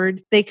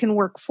forward, they can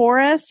work for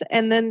us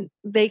and then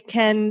they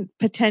can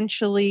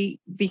potentially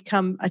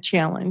become a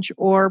challenge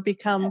or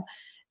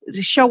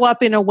show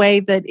up in a way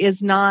that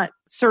is not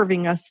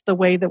serving us the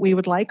way that we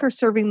would like or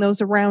serving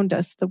those around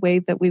us the way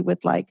that we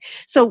would like.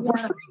 So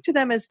referring to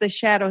them as the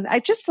shadows, I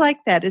just like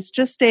that. It's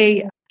just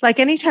like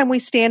anytime we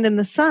stand in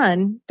the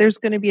sun, there's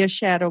going to be a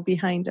shadow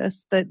behind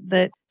us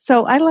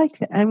so I like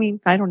that. I mean,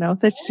 I don't know.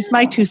 That's just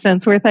my 2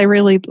 cents worth.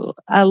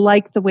 I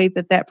like the way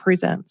that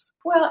presents.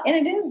 Well,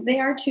 and they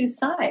are 2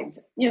 sides.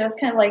 It's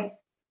kind of like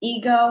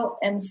ego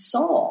and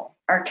soul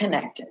are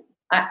connected.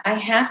 I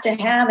have to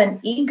have an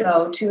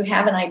ego to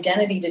have an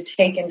identity to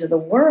take into the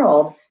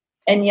world.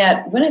 And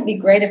yet, wouldn't it be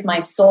great if my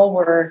soul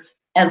were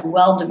as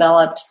well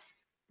developed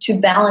to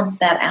balance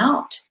that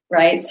out,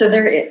 right? So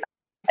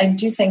I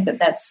do think that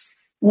that's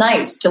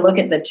nice to look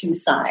at the two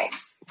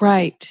sides.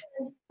 Right.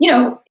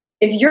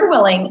 If you're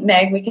willing,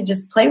 Meg, we could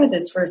just play with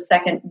this for a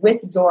second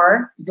with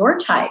your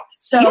type.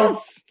 So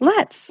yes,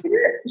 let's.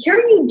 Here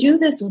you do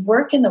this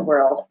work in the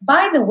world.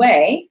 By the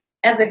way,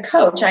 as a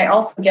coach, I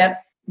also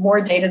get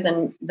more data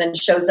than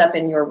shows up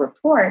in your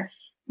report.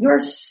 Your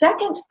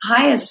second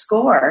highest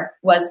score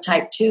was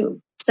type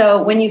 2.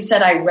 So when you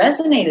said I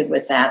resonated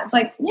with that, it's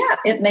like, yeah,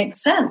 it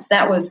makes sense.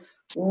 That was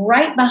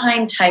right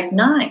behind type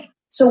 9.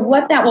 So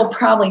what that will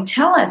probably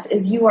tell us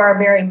is you are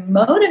very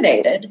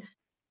motivated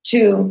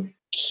to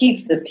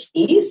keep the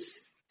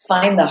peace,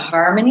 find the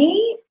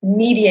harmony,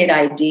 mediate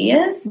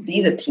ideas,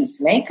 be the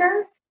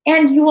peacemaker.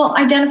 And you will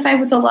identify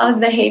with a lot of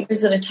the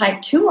behaviors that a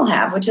type 2 will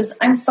have, which is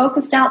I'm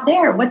focused out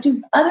there. What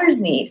do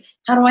others need?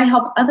 How do I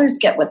help others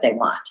get what they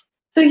want?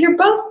 So you're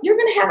going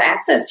to have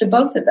access to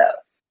both of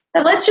those.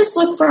 Now let's just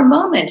look for a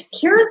moment.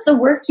 Here is the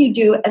work you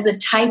do as a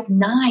type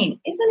 9.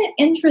 Isn't it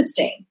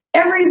interesting?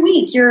 Every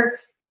week you're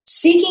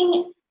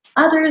seeking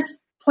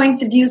others'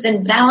 points of views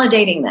and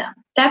validating them.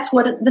 That's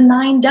what the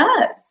 9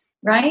 does,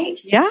 right?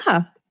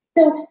 Yeah.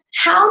 So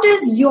how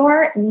does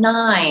your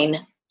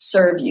 9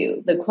 serve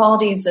you? The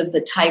qualities of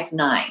the type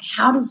 9.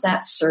 How does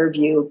that serve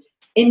you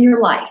in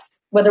your life?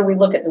 Whether we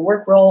look at the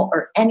work role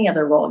or any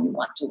other role you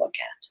want to look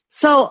at.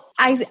 So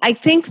I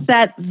think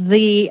that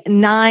the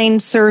 9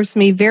 serves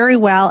me very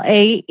well,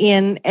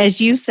 in, as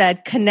you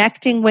said,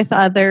 connecting with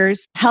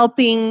others,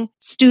 helping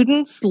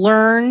students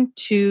learn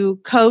to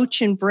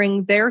coach and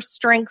bring their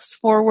strengths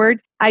forward.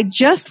 I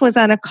just was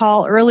on a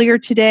call earlier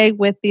today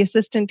with the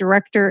assistant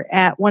director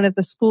at one of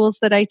the schools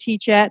that I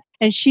teach at,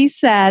 and she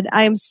said,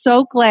 I am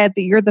so glad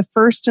that you're the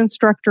first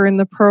instructor in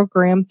the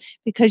program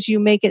because you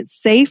make it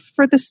safe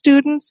for the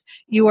students.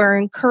 You are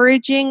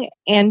encouraging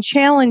and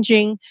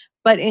challenging,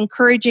 but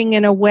encouraging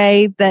in a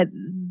way that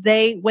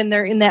when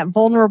they're in that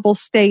vulnerable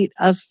state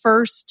of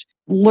first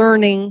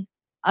learning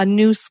a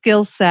new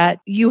skill set,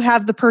 you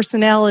have the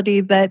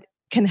personality that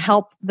can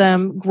help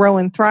them grow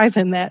and thrive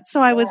in that. So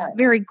I was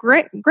very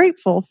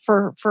grateful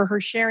for her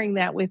sharing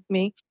that with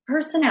me.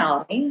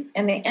 Personality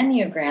and the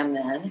Enneagram,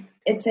 then,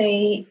 it's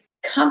a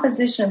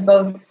composition of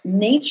both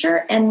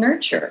nature and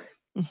nurture.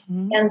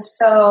 Mm-hmm. And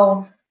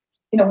so,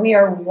 we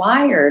are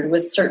wired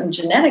with certain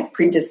genetic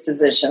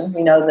predispositions.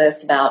 We know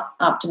this about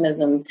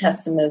optimism,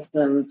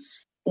 pessimism,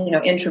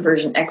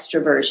 introversion,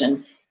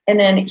 extroversion. And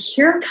then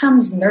here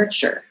comes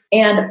nurture.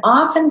 And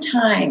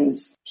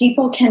oftentimes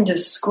people can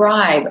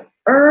describe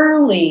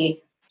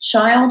early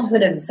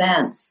childhood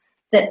events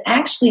that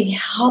actually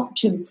help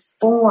to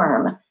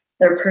form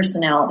their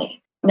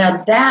personality.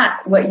 Now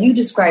that, what you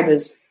described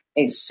as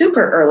a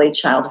super early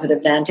childhood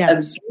event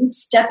of you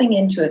stepping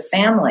into a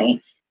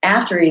family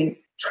after a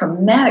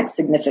traumatic,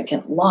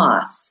 significant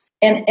loss.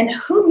 And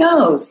who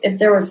knows if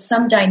there was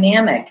some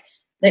dynamic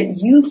that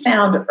you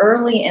found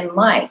early in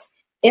life.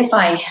 If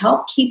I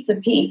help keep the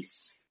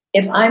peace,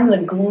 if I'm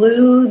the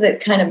glue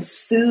that kind of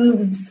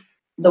soothes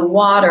the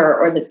water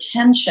or the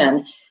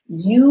tension,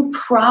 you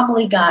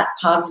probably got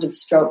positive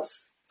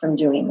strokes from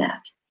doing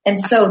that. And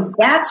so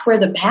that's where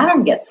the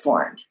pattern gets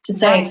formed to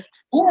say,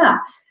 yeah,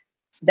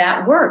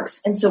 that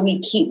works. And so we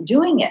keep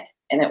doing it.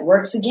 And it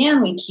works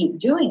again, we keep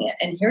doing it.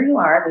 And here you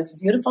are, this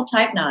beautiful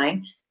type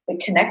 9 that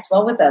connects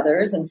well with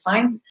others and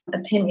finds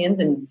opinions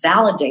and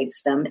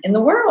validates them in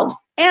the world.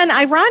 And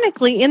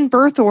ironically, in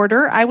birth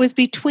order, I was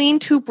between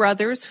 2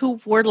 brothers who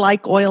were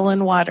like oil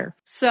and water.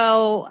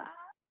 So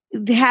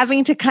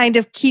having to kind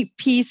of keep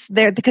peace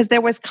there because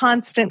there was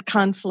constant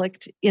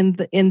conflict in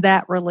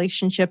that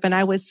relationship. And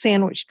I was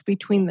sandwiched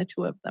between the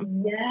 2 of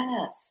them.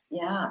 Yes.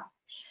 Yeah.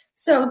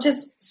 So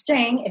just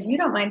staying, if you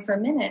don't mind for a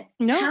minute,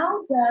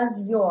 How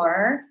does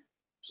your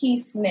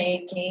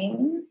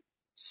peacemaking,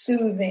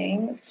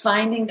 soothing,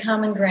 finding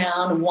common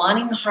ground,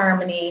 wanting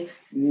harmony,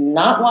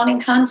 not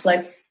wanting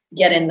conflict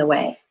get in the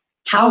way?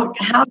 How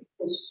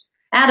does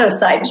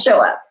Adocyte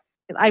show up?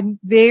 I'm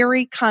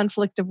very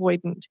conflict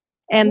avoidant,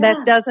 and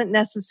that doesn't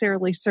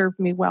necessarily serve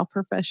me well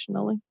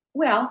professionally.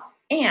 Well,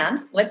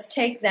 and let's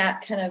take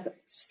that kind of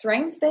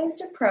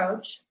strengths-based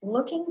approach,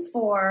 looking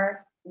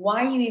for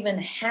why you even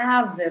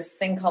have this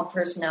thing called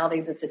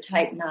personality that's a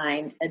type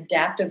 9,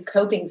 adaptive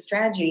coping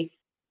strategy.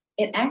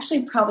 It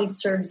actually probably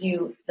serves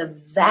you the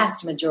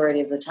vast majority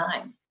of the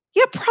time.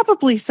 Yeah,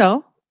 probably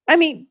so. I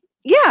mean,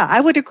 yeah,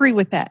 I would agree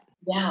with that.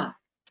 Yeah.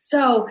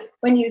 So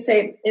when you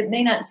say it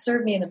may not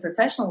serve me in the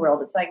professional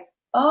world, it's like,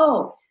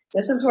 oh,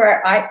 this is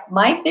where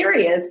my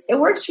theory is it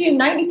works for you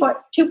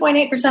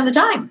 92.8% of the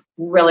time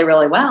really,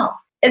 really well.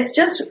 It's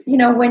just,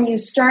 when you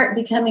start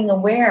becoming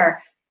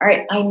aware, all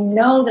right, I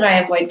know that I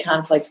avoid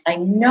conflict. I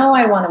know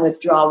I want to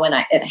withdraw when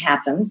it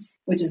happens,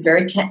 which is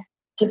very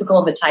typical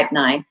of a type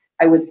 9.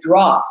 I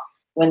withdraw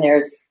when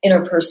there's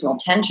interpersonal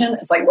tension.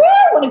 It's like,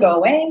 I want to go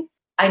away.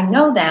 I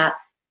know that.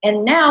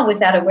 And now with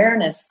that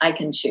awareness, I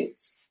can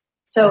choose.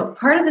 So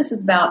part of this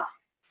is about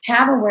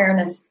have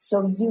awareness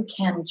so you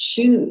can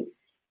choose.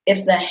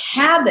 If the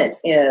habit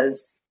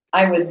is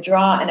I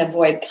withdraw and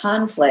avoid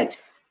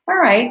conflict, all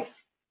right,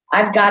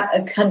 I've got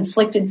a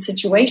conflicted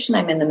situation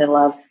I'm in the middle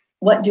of.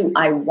 what do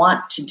I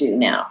want to do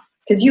now?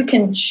 Because you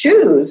can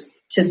choose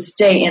to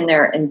stay in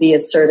there and be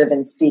assertive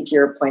and speak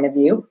your point of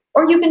view,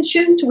 or you can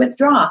choose to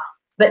withdraw.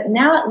 But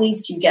now at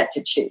least you get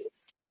to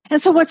choose.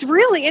 And so what's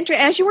really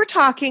interesting, as you were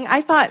talking,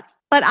 I thought,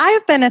 but I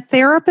have been a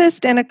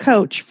therapist and a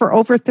coach for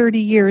over 30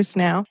 years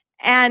now.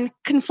 And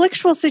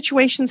conflictual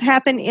situations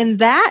happen in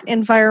that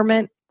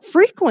environment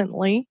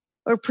frequently,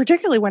 or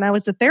particularly when I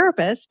was a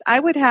therapist. I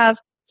would have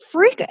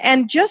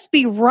and just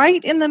be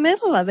right in the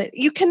middle of it.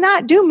 You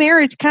cannot do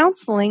marriage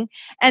counseling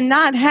and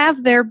not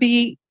have there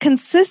be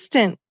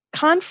consistent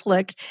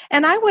conflict.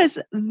 And I was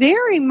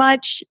very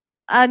much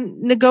a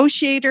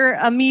negotiator,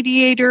 a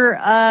mediator,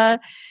 a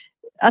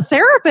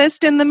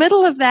therapist in the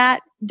middle of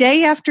that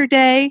day after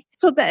day.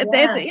 So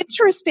that's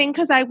interesting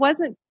because I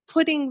wasn't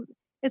putting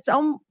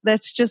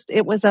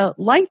it was a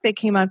light that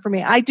came on for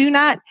me. I do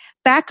not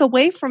back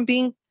away from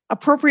being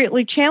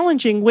appropriately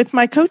challenging with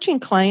my coaching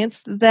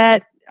clients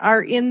that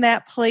are in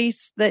that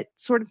place that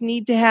sort of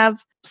need to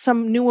have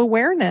some new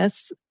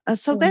awareness.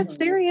 So that's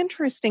very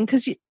interesting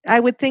because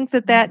I would think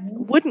that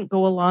wouldn't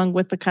go along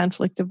with the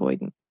conflict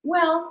avoidance.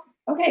 Well,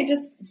 okay,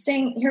 just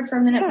staying here for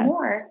a minute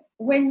more.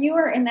 When you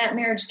are in that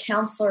marriage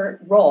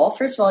counselor role,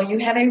 first of all, you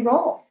have a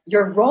role.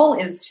 Your role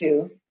is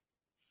to,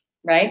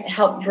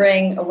 help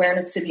bring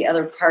awareness to the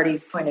other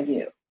party's point of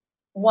view.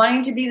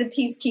 Wanting to be the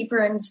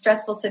peacekeeper in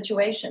stressful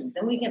situations.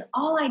 And we can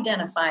all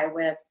identify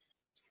with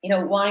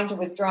wanting to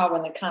withdraw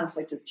when the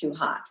conflict is too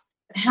hot.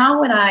 How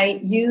would I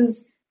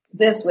use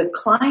this with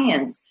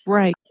clients?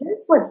 Right.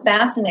 Here's what's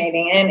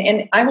fascinating,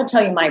 and I will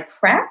tell you my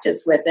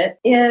practice with it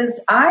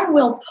is I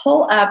will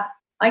pull up,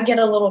 I get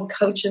a little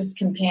coach's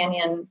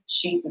companion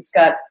sheet that's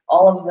got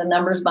all of the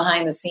numbers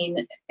behind the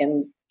scene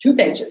in 2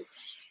 pages.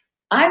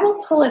 I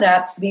will pull it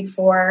up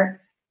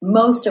before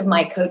most of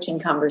my coaching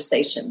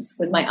conversations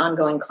with my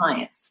ongoing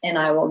clients, and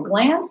I will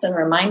glance and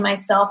remind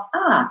myself,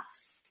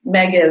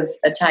 Meg is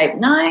a type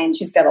 9.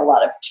 She's got a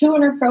lot of 2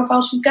 in her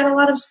profile. She's got a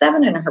lot of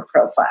 7 in her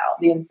profile.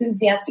 The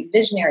enthusiastic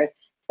visionary,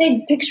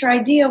 big picture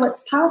idea,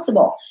 what's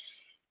possible.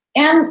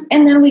 And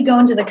then we go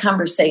into the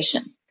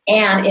conversation.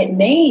 And it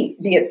may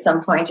be at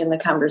some point in the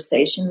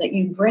conversation that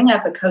you bring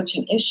up a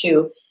coaching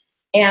issue.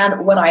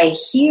 And what I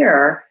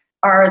hear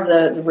are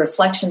the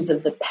reflections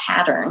of the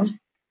pattern.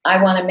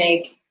 I want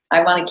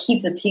to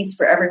keep the peace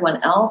for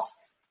everyone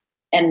else.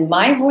 And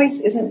my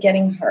voice isn't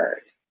getting heard.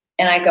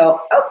 And I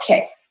go,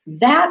 okay.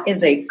 That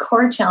is a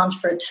core challenge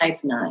for a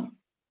type 9.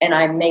 And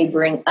I may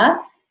bring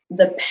up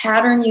the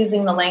pattern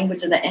using the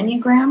language of the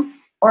Enneagram,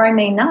 or I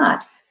may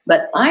not.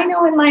 But I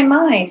know in my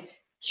mind,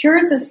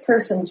 here's this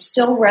person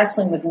still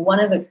wrestling with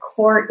one of the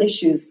core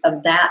issues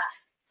of that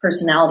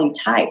personality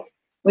type,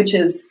 which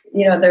is,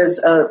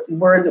 there's a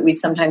word that we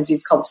sometimes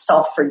use called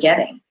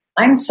self-forgetting.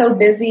 I'm so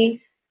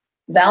busy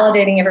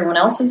validating everyone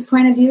else's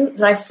point of view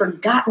that I've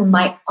forgotten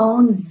my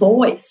own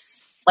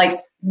voice.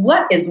 Like,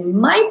 what is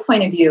my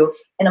point of view?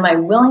 And am I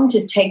willing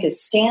to take a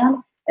stand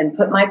and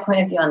put my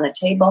point of view on the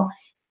table?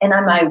 And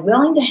am I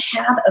willing to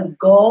have a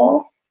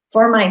goal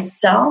for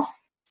myself,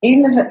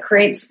 even if it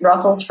creates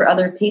ruffles for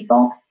other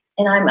people?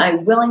 And am I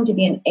willing to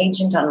be an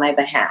agent on my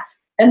behalf?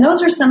 And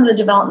those are some of the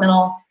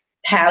developmental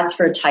paths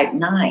for a type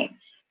 9.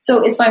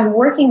 So if I'm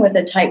working with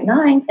a type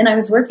 9, and I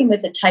was working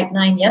with a type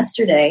 9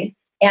 yesterday,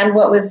 and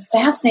what was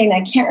fascinating,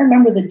 I can't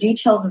remember the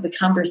details of the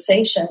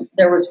conversation.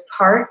 There was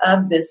part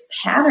of this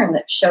pattern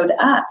that showed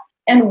up.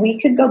 And we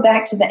could go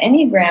back to the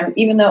Enneagram,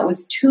 even though it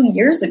was 2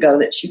 years ago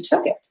that she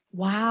took it.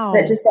 Wow.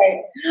 That to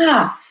say,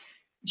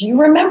 do you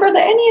remember the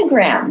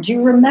Enneagram? Do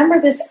you remember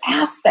this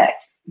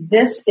aspect?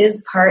 This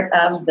is part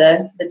of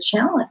the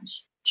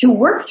challenge to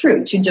work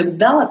through, to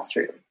develop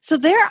through. So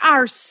there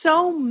are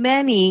so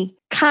many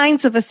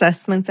kinds of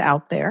assessments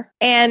out there,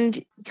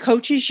 and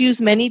coaches use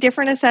many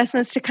different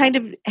assessments to kind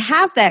of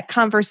have that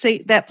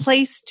that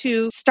place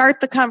to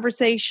start the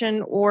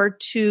conversation or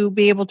to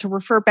be able to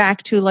refer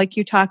back to, like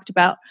you talked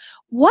about.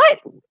 What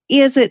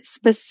is it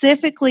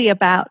specifically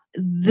about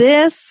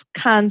this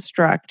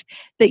construct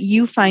that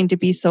you find to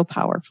be so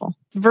powerful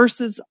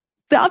versus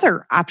the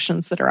other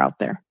options that are out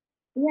there?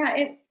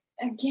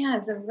 Yeah,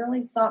 it's a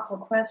really thoughtful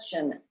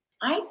question.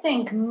 I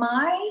think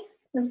my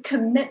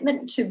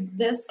commitment to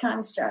this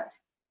construct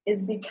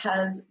is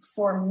because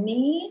for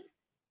me,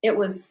 it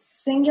was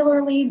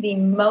singularly the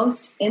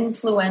most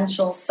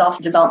influential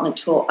self-development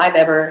tool I've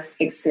ever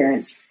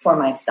experienced for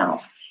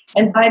myself.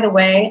 And by the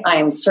way, I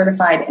am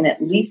certified in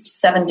at least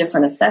 7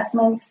 different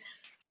assessments.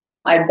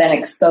 I've been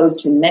exposed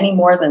to many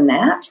more than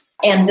that.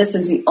 And this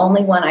is the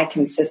only one I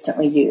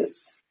consistently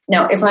use.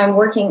 Now, if I'm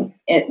working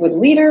with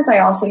leaders, I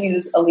also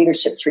use a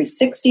Leadership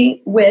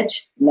 360,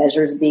 which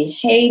measures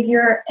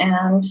behavior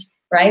and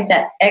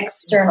that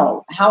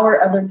external, how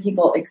are other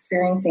people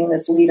experiencing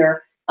this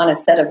leader on a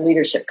set of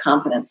leadership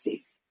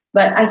competencies.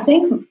 But I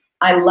think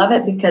I love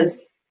it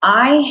because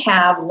I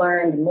have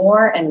learned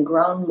more and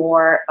grown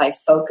more by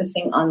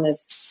focusing on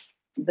this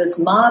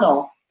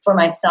model for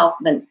myself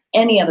than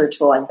any other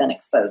tool I've been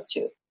exposed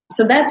to.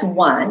 So that's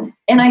one.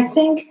 And I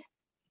think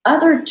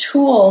other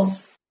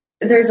tools,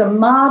 there's a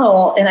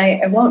model, and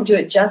I won't do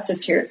it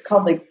justice here. It's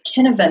called the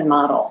Kinnavan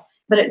model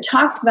but it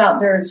talks about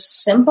there's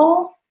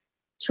simple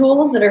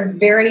tools that are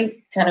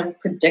very kind of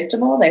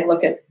predictable. They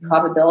look at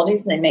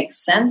probabilities and they make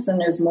sense. Then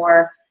there's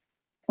more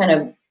kind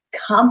of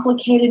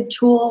complicated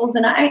tools.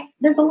 And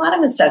there's a lot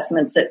of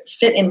assessments that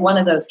fit in one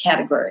of those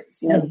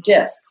categories,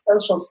 DISC,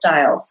 social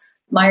styles,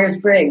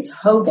 Myers-Briggs,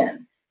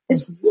 Hogan.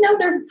 It's,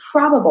 they're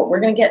probable.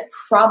 We're going to get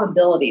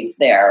probabilities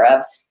there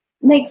of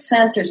makes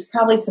sense. There's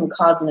probably some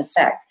cause and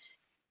effect.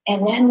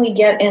 And then we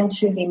get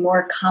into the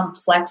more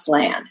complex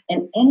land,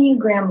 and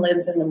Enneagram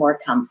lives in the more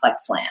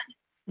complex land.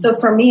 So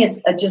for me, it's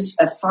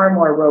just a far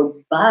more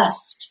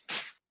robust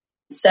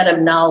set of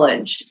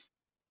knowledge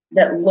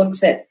that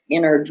looks at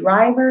inner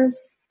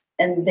drivers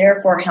and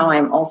therefore how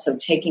I'm also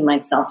taking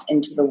myself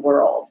into the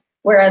world.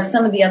 Whereas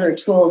some of the other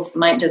tools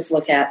might just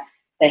look at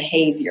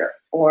behavior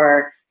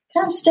or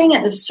kind of staying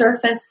at the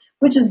surface,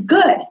 which is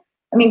good.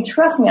 I mean,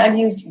 trust me, I've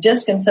used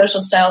DISC and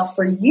social styles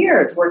for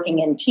years working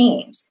in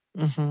teams.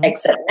 Mm-hmm.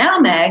 Except now,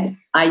 Meg,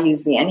 I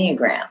use the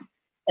Enneagram.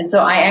 And so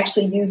I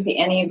actually use the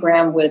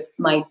Enneagram with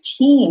my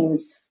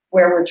teams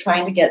where we're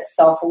trying to get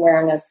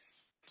self-awareness,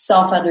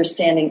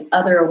 self-understanding,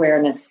 other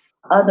awareness,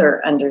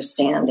 other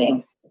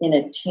understanding in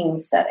a team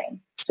setting.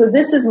 So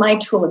this is my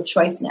tool of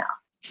choice now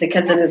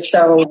because it is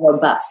so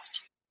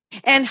robust.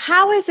 And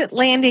how is it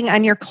landing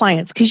on your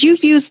clients? Because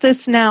you've used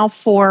this now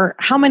for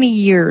how many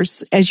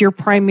years as your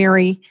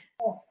primary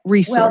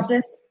resource?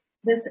 Well,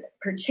 this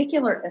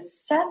particular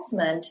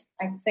assessment,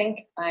 I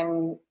think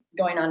I'm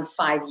going on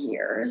 5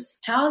 years.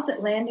 How is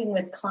it landing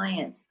with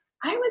clients?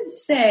 I would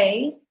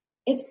say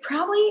it's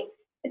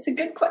a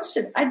good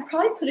question. I'd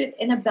probably put it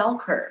in a bell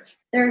curve.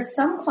 There are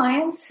some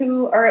clients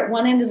who are at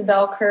one end of the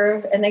bell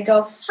curve and they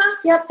go,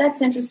 yep,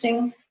 that's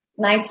interesting.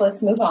 Nice,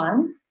 let's move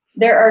on.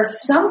 There are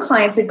some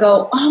clients that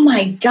go, oh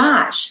my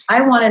gosh,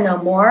 I want to know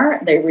more.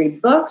 They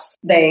read books.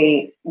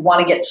 They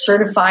want to get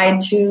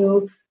certified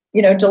to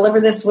deliver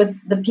this with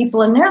the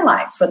people in their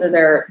lives, whether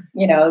they're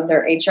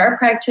HR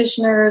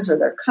practitioners or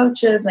they're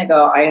coaches, and they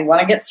go, I want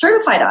to get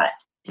certified on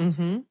it.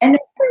 Mm-hmm. And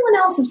everyone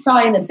else is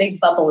probably in the big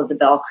bubble of the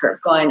bell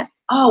curve going,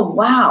 oh,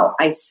 wow,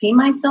 I see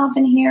myself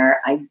in here.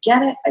 I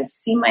get it. I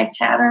see my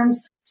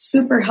patterns.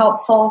 Super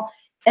helpful.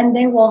 And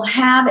they will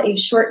have a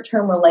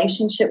short-term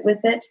relationship with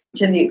it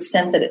to the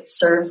extent that it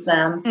serves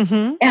them.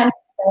 Mm-hmm. And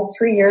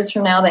 3 years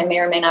from now, they may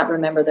or may not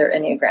remember their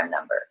Enneagram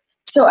number.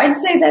 So I'd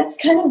say that's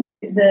kind of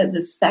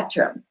the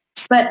spectrum.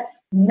 But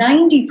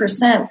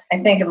 90%, I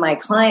think, of my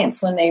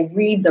clients, when they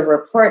read the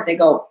report, they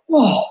go,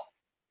 oh,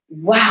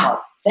 wow,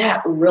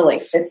 that really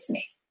fits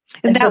me.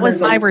 And that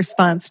was my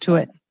response to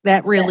it.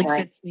 That really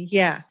fits me.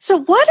 Yeah. So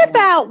what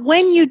about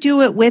when you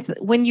do it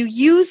when you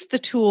use the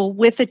tool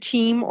with a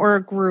team or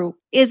a group,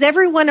 is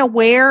everyone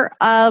aware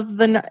of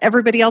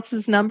everybody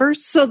else's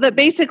numbers? So that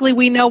basically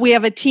we know we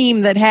have a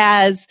team that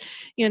has,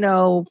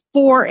 4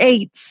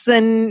 8s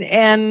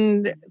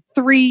and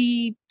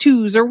 3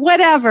 2s or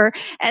whatever.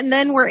 And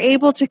then we're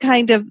able to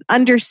kind of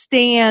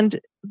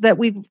understand that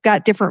we've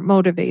got different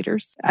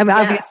motivators. I mean,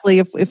 obviously,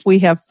 if we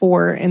have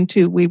 4 and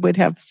 2, we would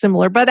have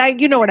similar,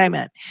 but you know what I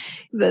meant.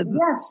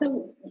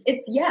 So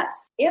it's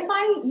yes. If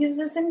I use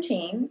this in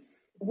teams,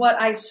 what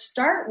I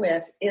start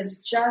with is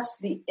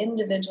just the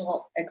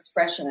individual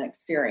expression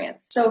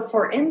experience. So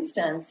for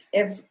instance,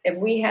 if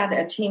we had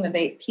a team of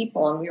 8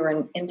 people and we were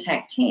an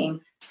intact team,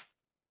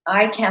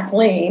 I,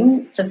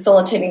 Kathleen,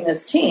 facilitating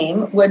this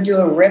team, would do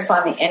a riff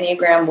on the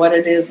Enneagram, what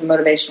it is, the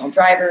motivational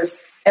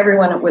drivers.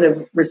 Everyone would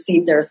have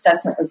received their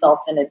assessment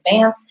results in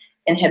advance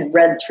and had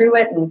read through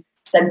it and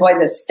said, boy,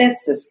 this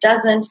fits, this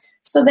doesn't.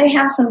 So they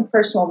have some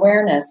personal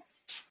awareness.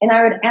 And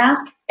I would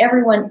ask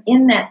everyone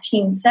in that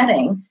team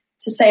setting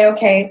to say,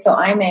 okay, so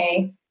I'm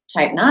a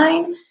type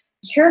 9.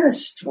 Here are the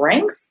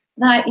strengths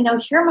that,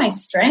 here are my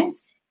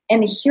strengths.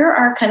 And here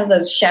are kind of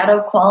those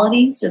shadow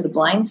qualities or the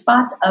blind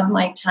spots of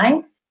my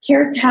type.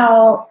 Here's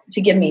how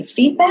to give me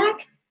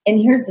feedback. And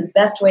here's the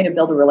best way to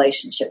build a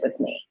relationship with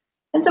me.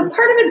 And so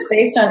part of it's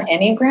based on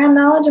Enneagram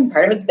knowledge and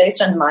part of it's based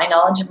on my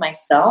knowledge of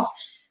myself.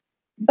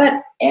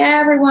 But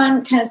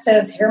everyone kind of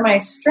says, here are my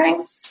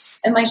strengths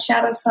and my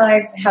shadow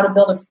sides, how to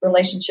build a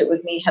relationship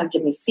with me, how to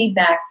give me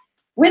feedback.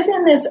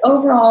 Within this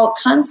overall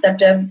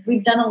concept of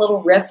we've done a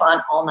little riff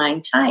on all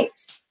 9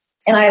 types.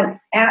 And I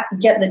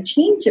get the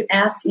team to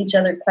ask each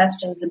other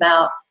questions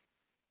about,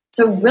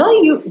 so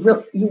really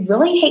you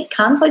really hate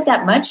conflict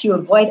that much? You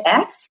avoid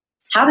X?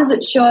 How does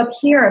it show up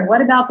here? And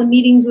what about the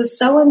meetings with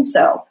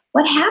so-and-so?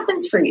 What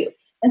happens for you?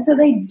 And so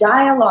they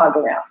dialogue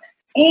around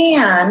this.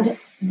 And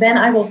then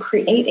I will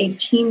create a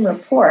team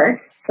report.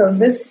 So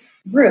this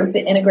group,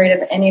 the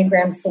Integrative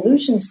Enneagram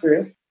Solutions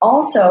Group,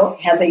 also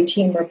has a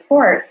team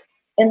report.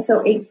 And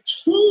so a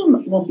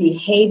team will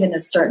behave in a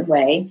certain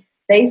way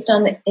based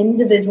on the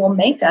individual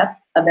makeup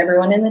of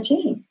everyone in the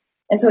team.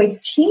 And so a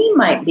team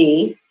might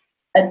be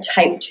a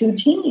type 2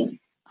 team.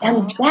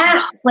 And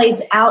that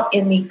plays out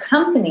in the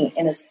company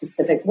in a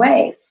specific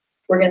way.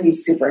 We're going to be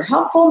super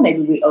helpful.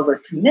 Maybe we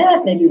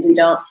overcommit. Maybe we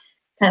don't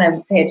kind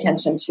of pay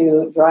attention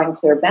to drawing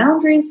clear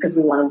boundaries because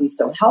we want to be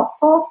so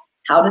helpful.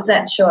 How does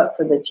that show up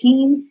for the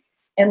team?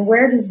 And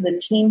where does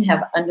the team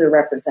have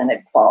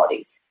underrepresented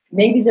qualities?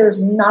 Maybe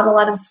there's not a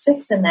lot of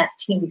 6 in that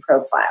team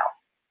profile,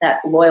 that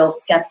loyal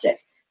skeptic.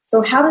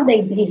 So how do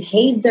they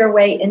behave their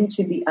way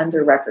into the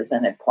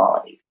underrepresented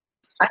qualities?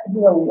 I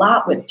do a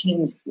lot with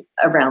teams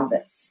around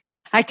this.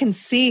 I can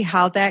see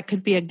how that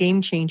could be a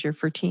game changer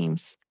for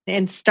teams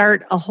and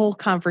start a whole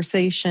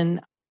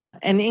conversation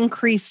and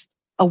increase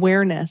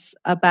awareness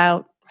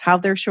about how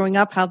they're showing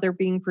up, how they're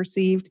being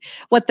perceived,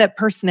 what that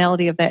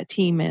personality of that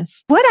team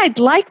is. What I'd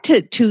like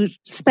to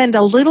spend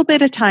a little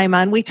bit of time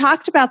on, we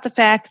talked about the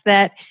fact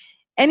that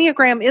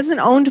Enneagram isn't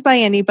owned by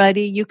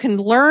anybody. You can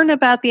learn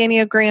about the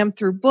Enneagram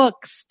through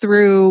books,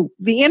 through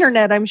the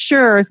internet, I'm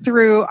sure,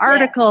 through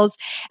articles.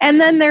 Yeah.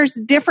 And then there's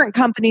different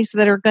companies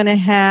that are going to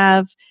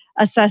have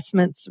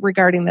assessments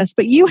regarding this,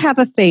 but you have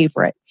a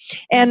favorite.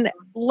 And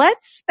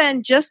let's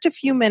spend just a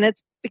few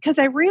minutes, because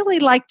I really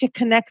like to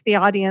connect the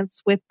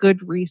audience with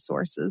good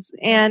resources.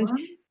 And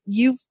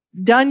you've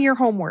done your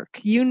homework.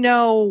 You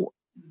know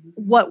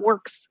what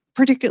works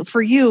particular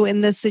for you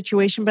in this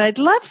situation, but I'd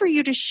love for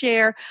you to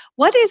share,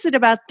 what is it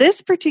about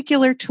this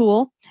particular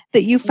tool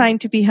that you find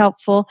to be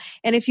helpful?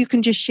 And if you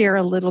can just share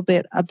a little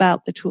bit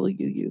about the tool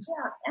you use.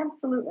 Yeah,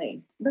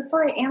 absolutely.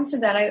 Before I answer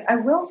that, I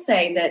will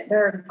say that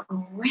there are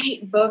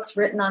great books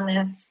written on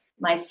this.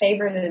 My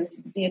favorite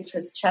is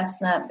Beatrice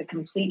Chestnut, The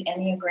Complete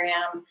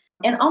Enneagram.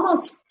 And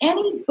almost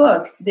any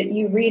book that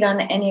you read on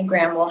the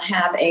Enneagram will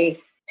have a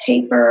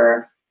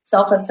paper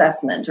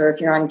self-assessment, or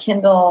if you're on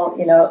Kindle,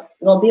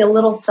 it'll be a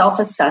little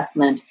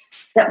self-assessment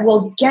that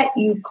will get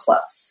you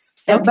close.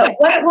 Okay. But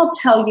what it will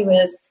tell you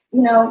is,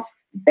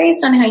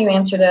 based on how you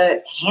answered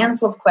a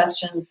handful of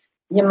questions,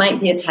 you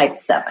might be a type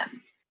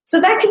 7. So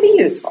that could be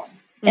useful.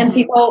 Mm-hmm. And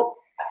people,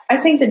 I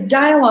think the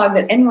dialogue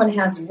that anyone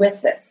has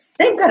with this,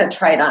 they've got to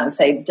try it on and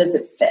say, does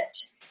it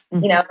fit?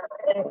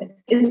 Mm-hmm.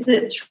 Is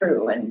it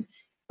true?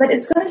 But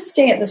it's going to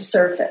stay at the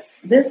surface.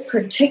 This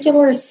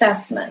particular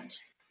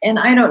assessment, and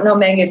I don't know,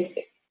 Meg,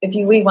 if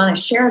we want to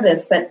share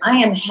this, but I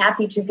am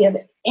happy to give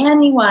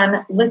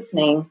anyone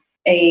listening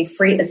a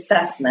free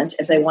assessment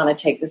if they want to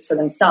take this for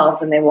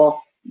themselves, and they will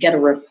get a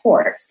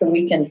report. So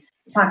we can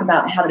talk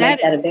about how to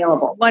make that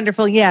available.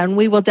 Wonderful. Yeah. And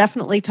we will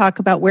definitely talk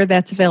about where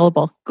that's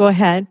available. Go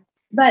ahead.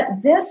 But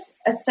this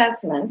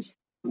assessment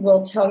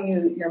will tell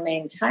you your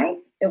main type.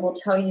 It will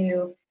tell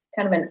you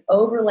kind of an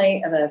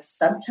overlay of a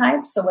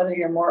subtype. So whether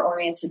you're more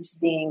oriented to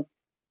being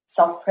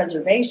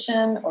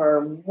self-preservation or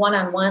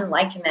one-on-one,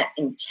 liking that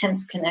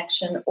intense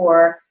connection,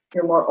 or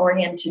you're more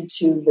oriented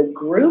to the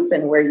group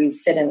and where you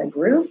fit in the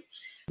group.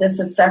 This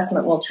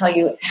assessment will tell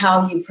you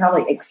how you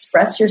probably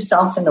express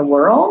yourself in the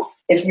world.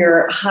 If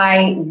you're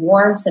high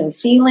warmth and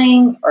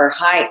feeling, or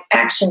high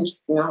action,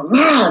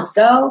 let's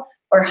go,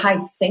 or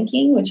high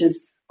thinking, which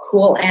is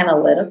cool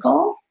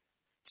analytical.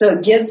 So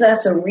it gives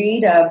us a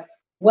read of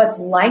what's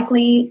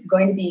likely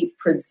going to be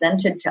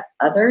presented to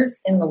others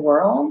in the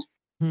world.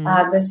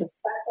 This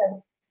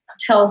assessment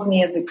tells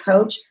me as a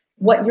coach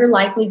what you're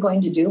likely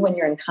going to do when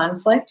you're in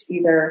conflict,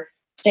 either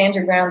stand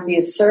your ground, be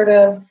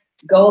assertive,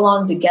 go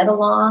along to get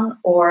along,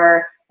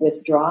 or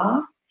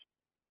withdraw.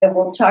 And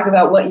we'll talk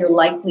about what you're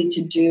likely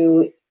to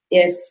do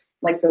if,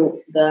 like,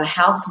 the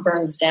house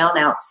burns down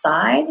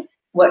outside,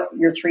 what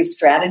your 3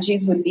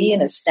 strategies would be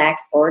in a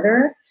stacked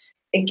order.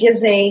 It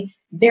gives a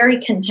very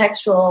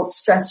contextual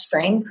stress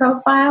strain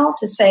profile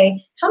to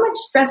say, how much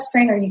stress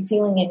strain are you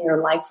feeling in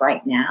your life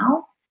right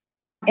now?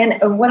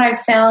 And what I've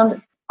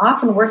found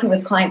often working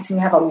with clients who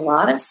have a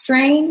lot of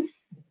strain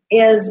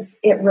is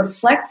it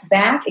reflects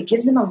back. It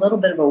gives them a little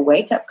bit of a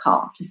wake-up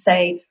call to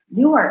say,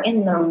 you are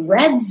in the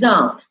red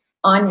zone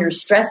on your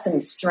stress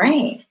and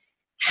strain.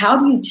 How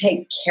do you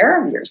take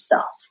care of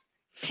yourself?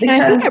 Because,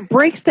 and I think it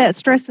breaks that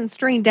stress and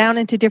strain down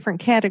into different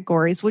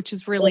categories, which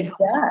is really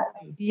helpful.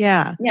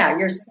 Yeah. Yeah,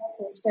 your stress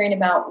and strain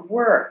about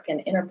work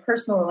and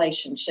interpersonal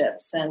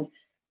relationships and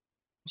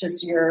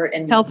just your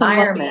environment. Health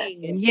and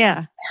well-being.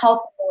 Yeah.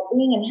 Health and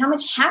well-being, and how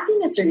much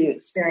happiness are you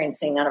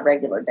experiencing on a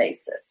regular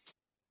basis?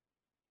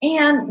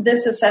 And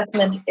this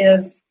assessment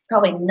is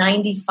probably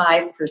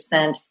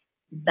 95%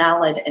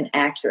 valid and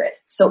accurate.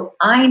 So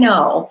I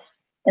know,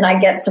 and I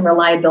get some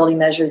reliability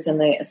measures in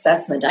the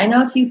assessment. I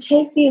know if you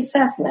take the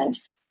assessment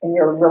and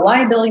your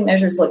reliability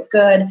measures look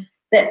good,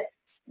 that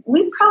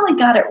we probably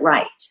got it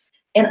right.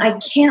 And I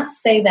can't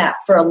say that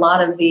for a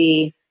lot of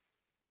the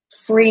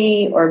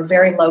free or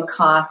very low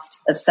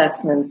cost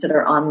assessments that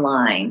are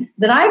online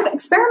that I've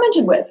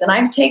experimented with, and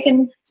I've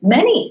taken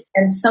many,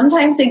 and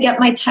sometimes they get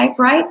my type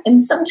right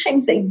and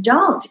sometimes they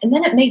don't. And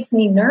then it makes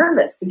me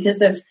nervous,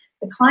 because if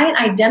the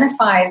client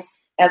identifies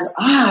as,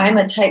 I'm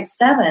a type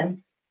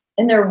 7,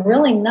 and they're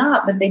really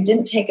not, but they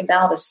didn't take a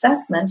valid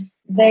assessment,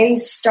 they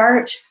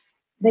start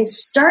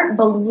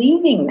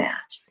believing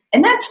that.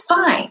 And that's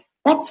fine.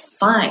 That's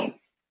fine.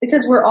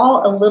 Because we're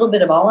all a little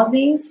bit of all of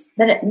these,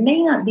 that it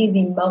may not be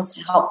the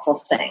most helpful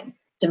thing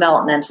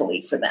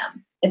developmentally for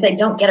them if they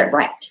don't get it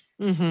right.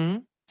 Mm-hmm.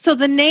 So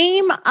the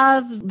name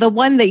of the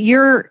one that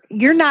you're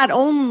not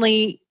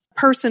only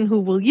person who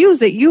will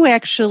use it, you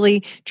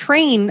actually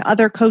train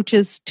other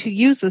coaches to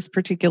use this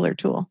particular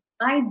tool.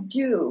 I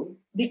do,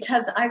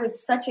 because I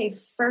was such a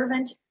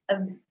fervent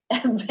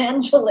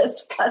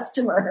evangelist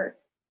customer.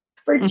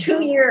 For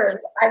 2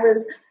 years, I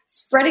was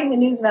spreading the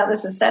news about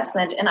this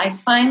assessment, and I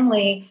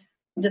finally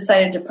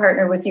decided to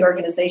partner with the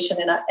organization,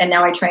 and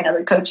now I train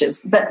other coaches.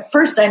 But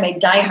first, I'm a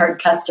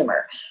diehard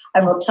customer.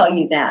 I will tell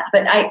you that.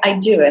 But I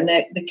do. And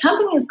the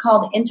company is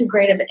called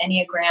Integrative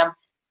Enneagram.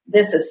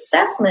 This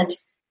assessment,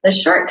 the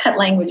shortcut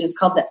language is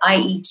called the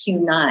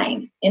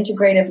IEQ-9,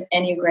 Integrative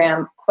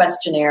Enneagram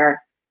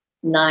Questionnaire.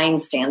 9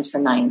 stands for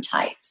 9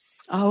 types.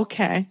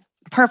 Okay,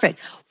 perfect.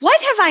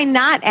 What have I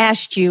not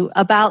asked you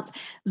about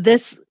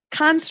this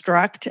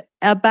construct,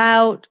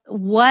 about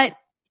what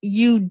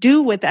you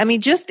do with it? I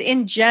mean, just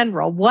in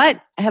general,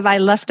 what have I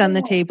left on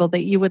the table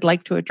that you would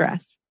like to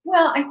address?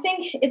 Well, I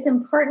think it's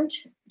important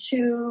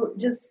to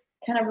just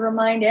kind of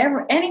remind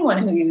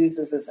anyone who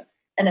uses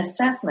an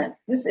assessment,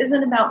 this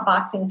isn't about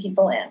boxing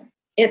people in.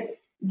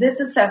 This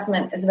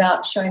assessment is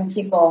about showing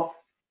people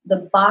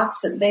the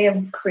box that they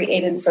have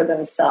created for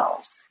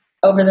themselves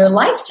over their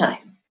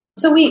lifetime.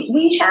 So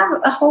we have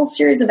a whole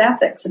series of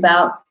ethics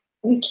about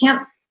we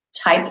can't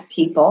type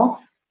people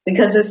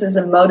because this is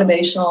a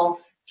motivational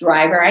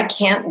driver. I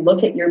can't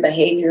look at your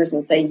behaviors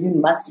and say, you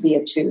must be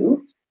a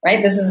 2,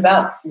 right? This is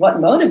about what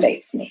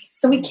motivates me.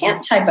 So we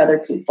can't type other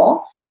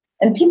people.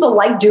 And people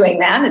like doing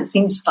that. It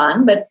seems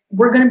fun, but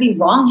we're going to be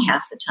wrong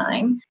half the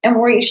time.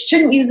 And we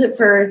shouldn't use it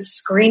for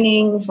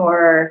screening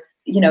for,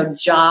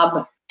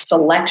 job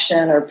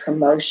selection or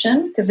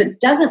promotion because it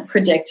doesn't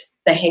predict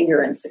behavior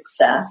and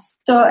success.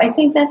 So I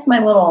think that's my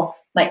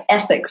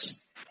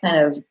ethics kind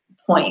of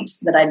point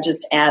that I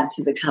just add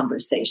to the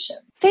conversation.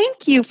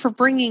 Thank you for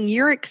bringing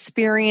your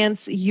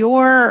experience,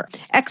 your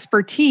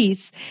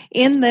expertise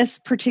in this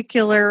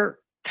particular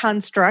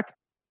construct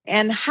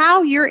and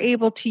how you're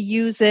able to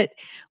use it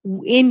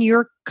in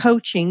your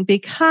coaching,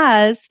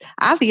 because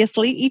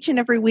obviously each and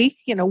every week,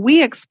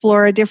 we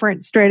explore a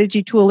different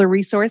strategy, tool, or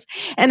resource.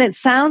 And it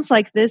sounds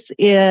like this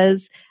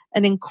is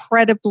an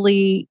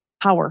incredibly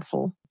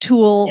powerful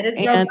tool. It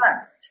is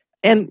robust.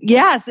 And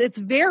yes, it's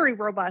very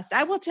robust.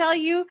 I will tell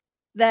you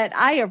that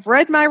I have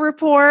read my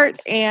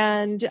report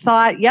and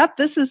thought, yep,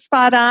 this is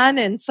spot on.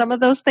 And some of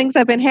those things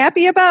I've been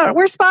happy about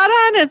were spot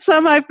on. And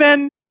some I've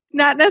been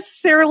not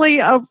necessarily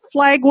a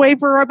flag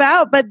waver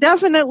about, but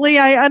definitely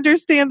I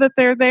understand that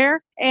they're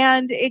there.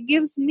 And it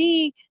gives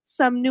me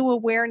some new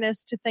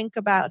awareness to think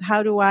about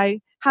how do I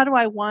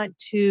want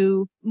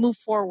to move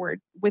forward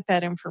with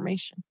that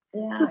information.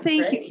 Yeah, so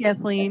thank you,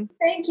 Kathleen.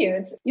 Thank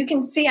you. You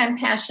can see I'm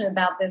passionate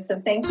about this. So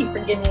thank you for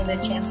giving me the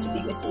chance to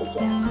be with you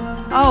again.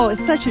 Oh,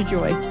 it's such a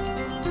joy.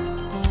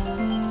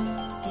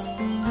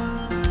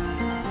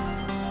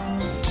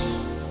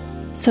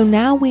 So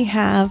now we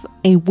have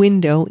a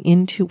window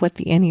into what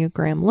the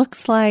Enneagram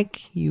looks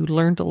like. You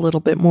learned a little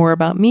bit more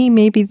about me,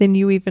 maybe than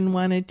you even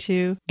wanted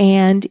to.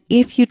 And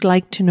if you'd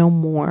like to know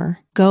more,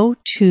 go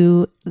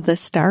to the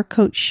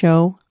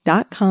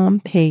StarCoachShow.com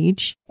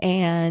page.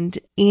 And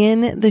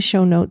in the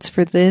show notes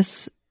for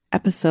this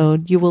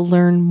episode, you will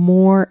learn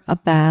more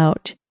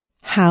about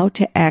how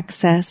to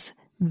access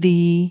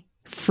the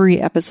free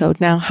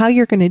episode. Now, how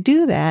you're going to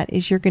do that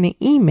is you're going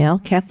to email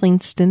Kathleen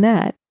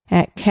Stinnett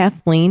at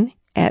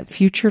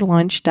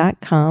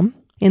kathleen@futurelaunch.com.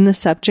 In the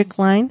subject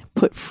line,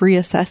 put free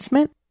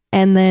assessment,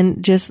 and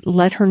then just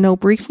let her know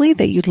briefly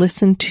that you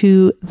listened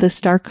to the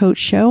Star Coach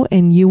Show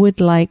and you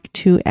would like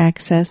to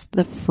access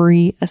the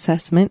free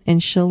assessment,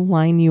 and she'll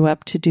line you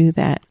up to do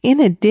that. In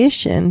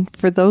addition,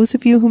 for those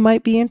of you who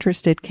might be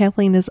interested,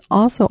 Kathleen is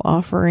also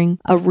offering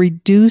a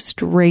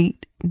reduced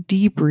rate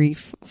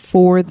debrief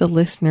for the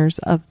listeners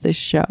of this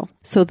show.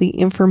 So the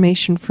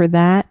information for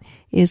that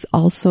is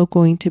also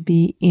going to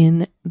be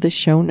in the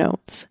show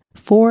notes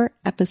for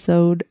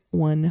episode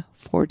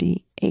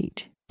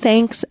 148.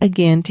 Thanks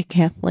again to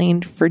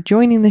Kathleen for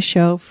joining the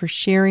show, for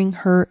sharing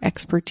her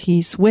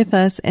expertise with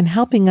us and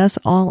helping us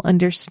all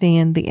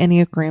understand the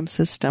Enneagram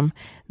system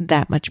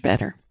that much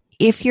better.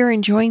 If you're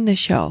enjoying the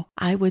show,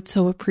 I would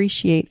so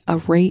appreciate a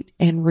rate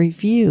and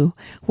review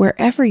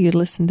wherever you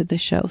listen to the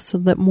show so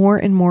that more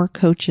and more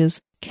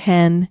coaches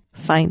can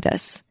find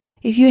us.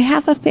 If you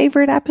have a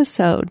favorite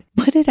episode,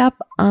 put it up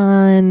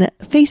on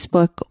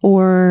Facebook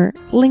or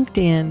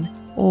LinkedIn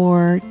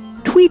or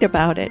tweet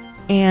about it,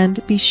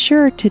 and be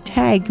sure to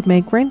tag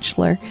Meg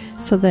Rentschler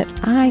so that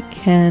I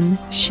can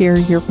share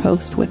your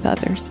post with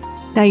others.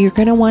 Now you're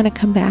going to want to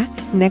come back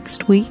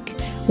next week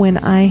when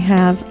I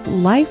have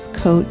life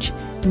coach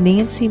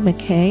Nancy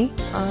McKay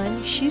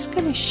on. She's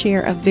going to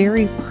share a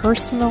very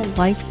personal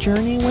life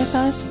journey with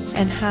us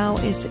and how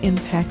it's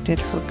impacted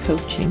her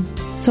coaching.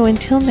 So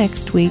until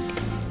next week,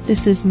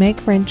 this is Meg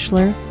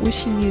Rentschler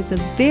wishing you the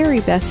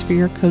very best for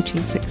your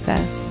coaching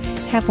success.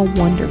 Have a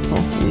wonderful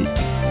week.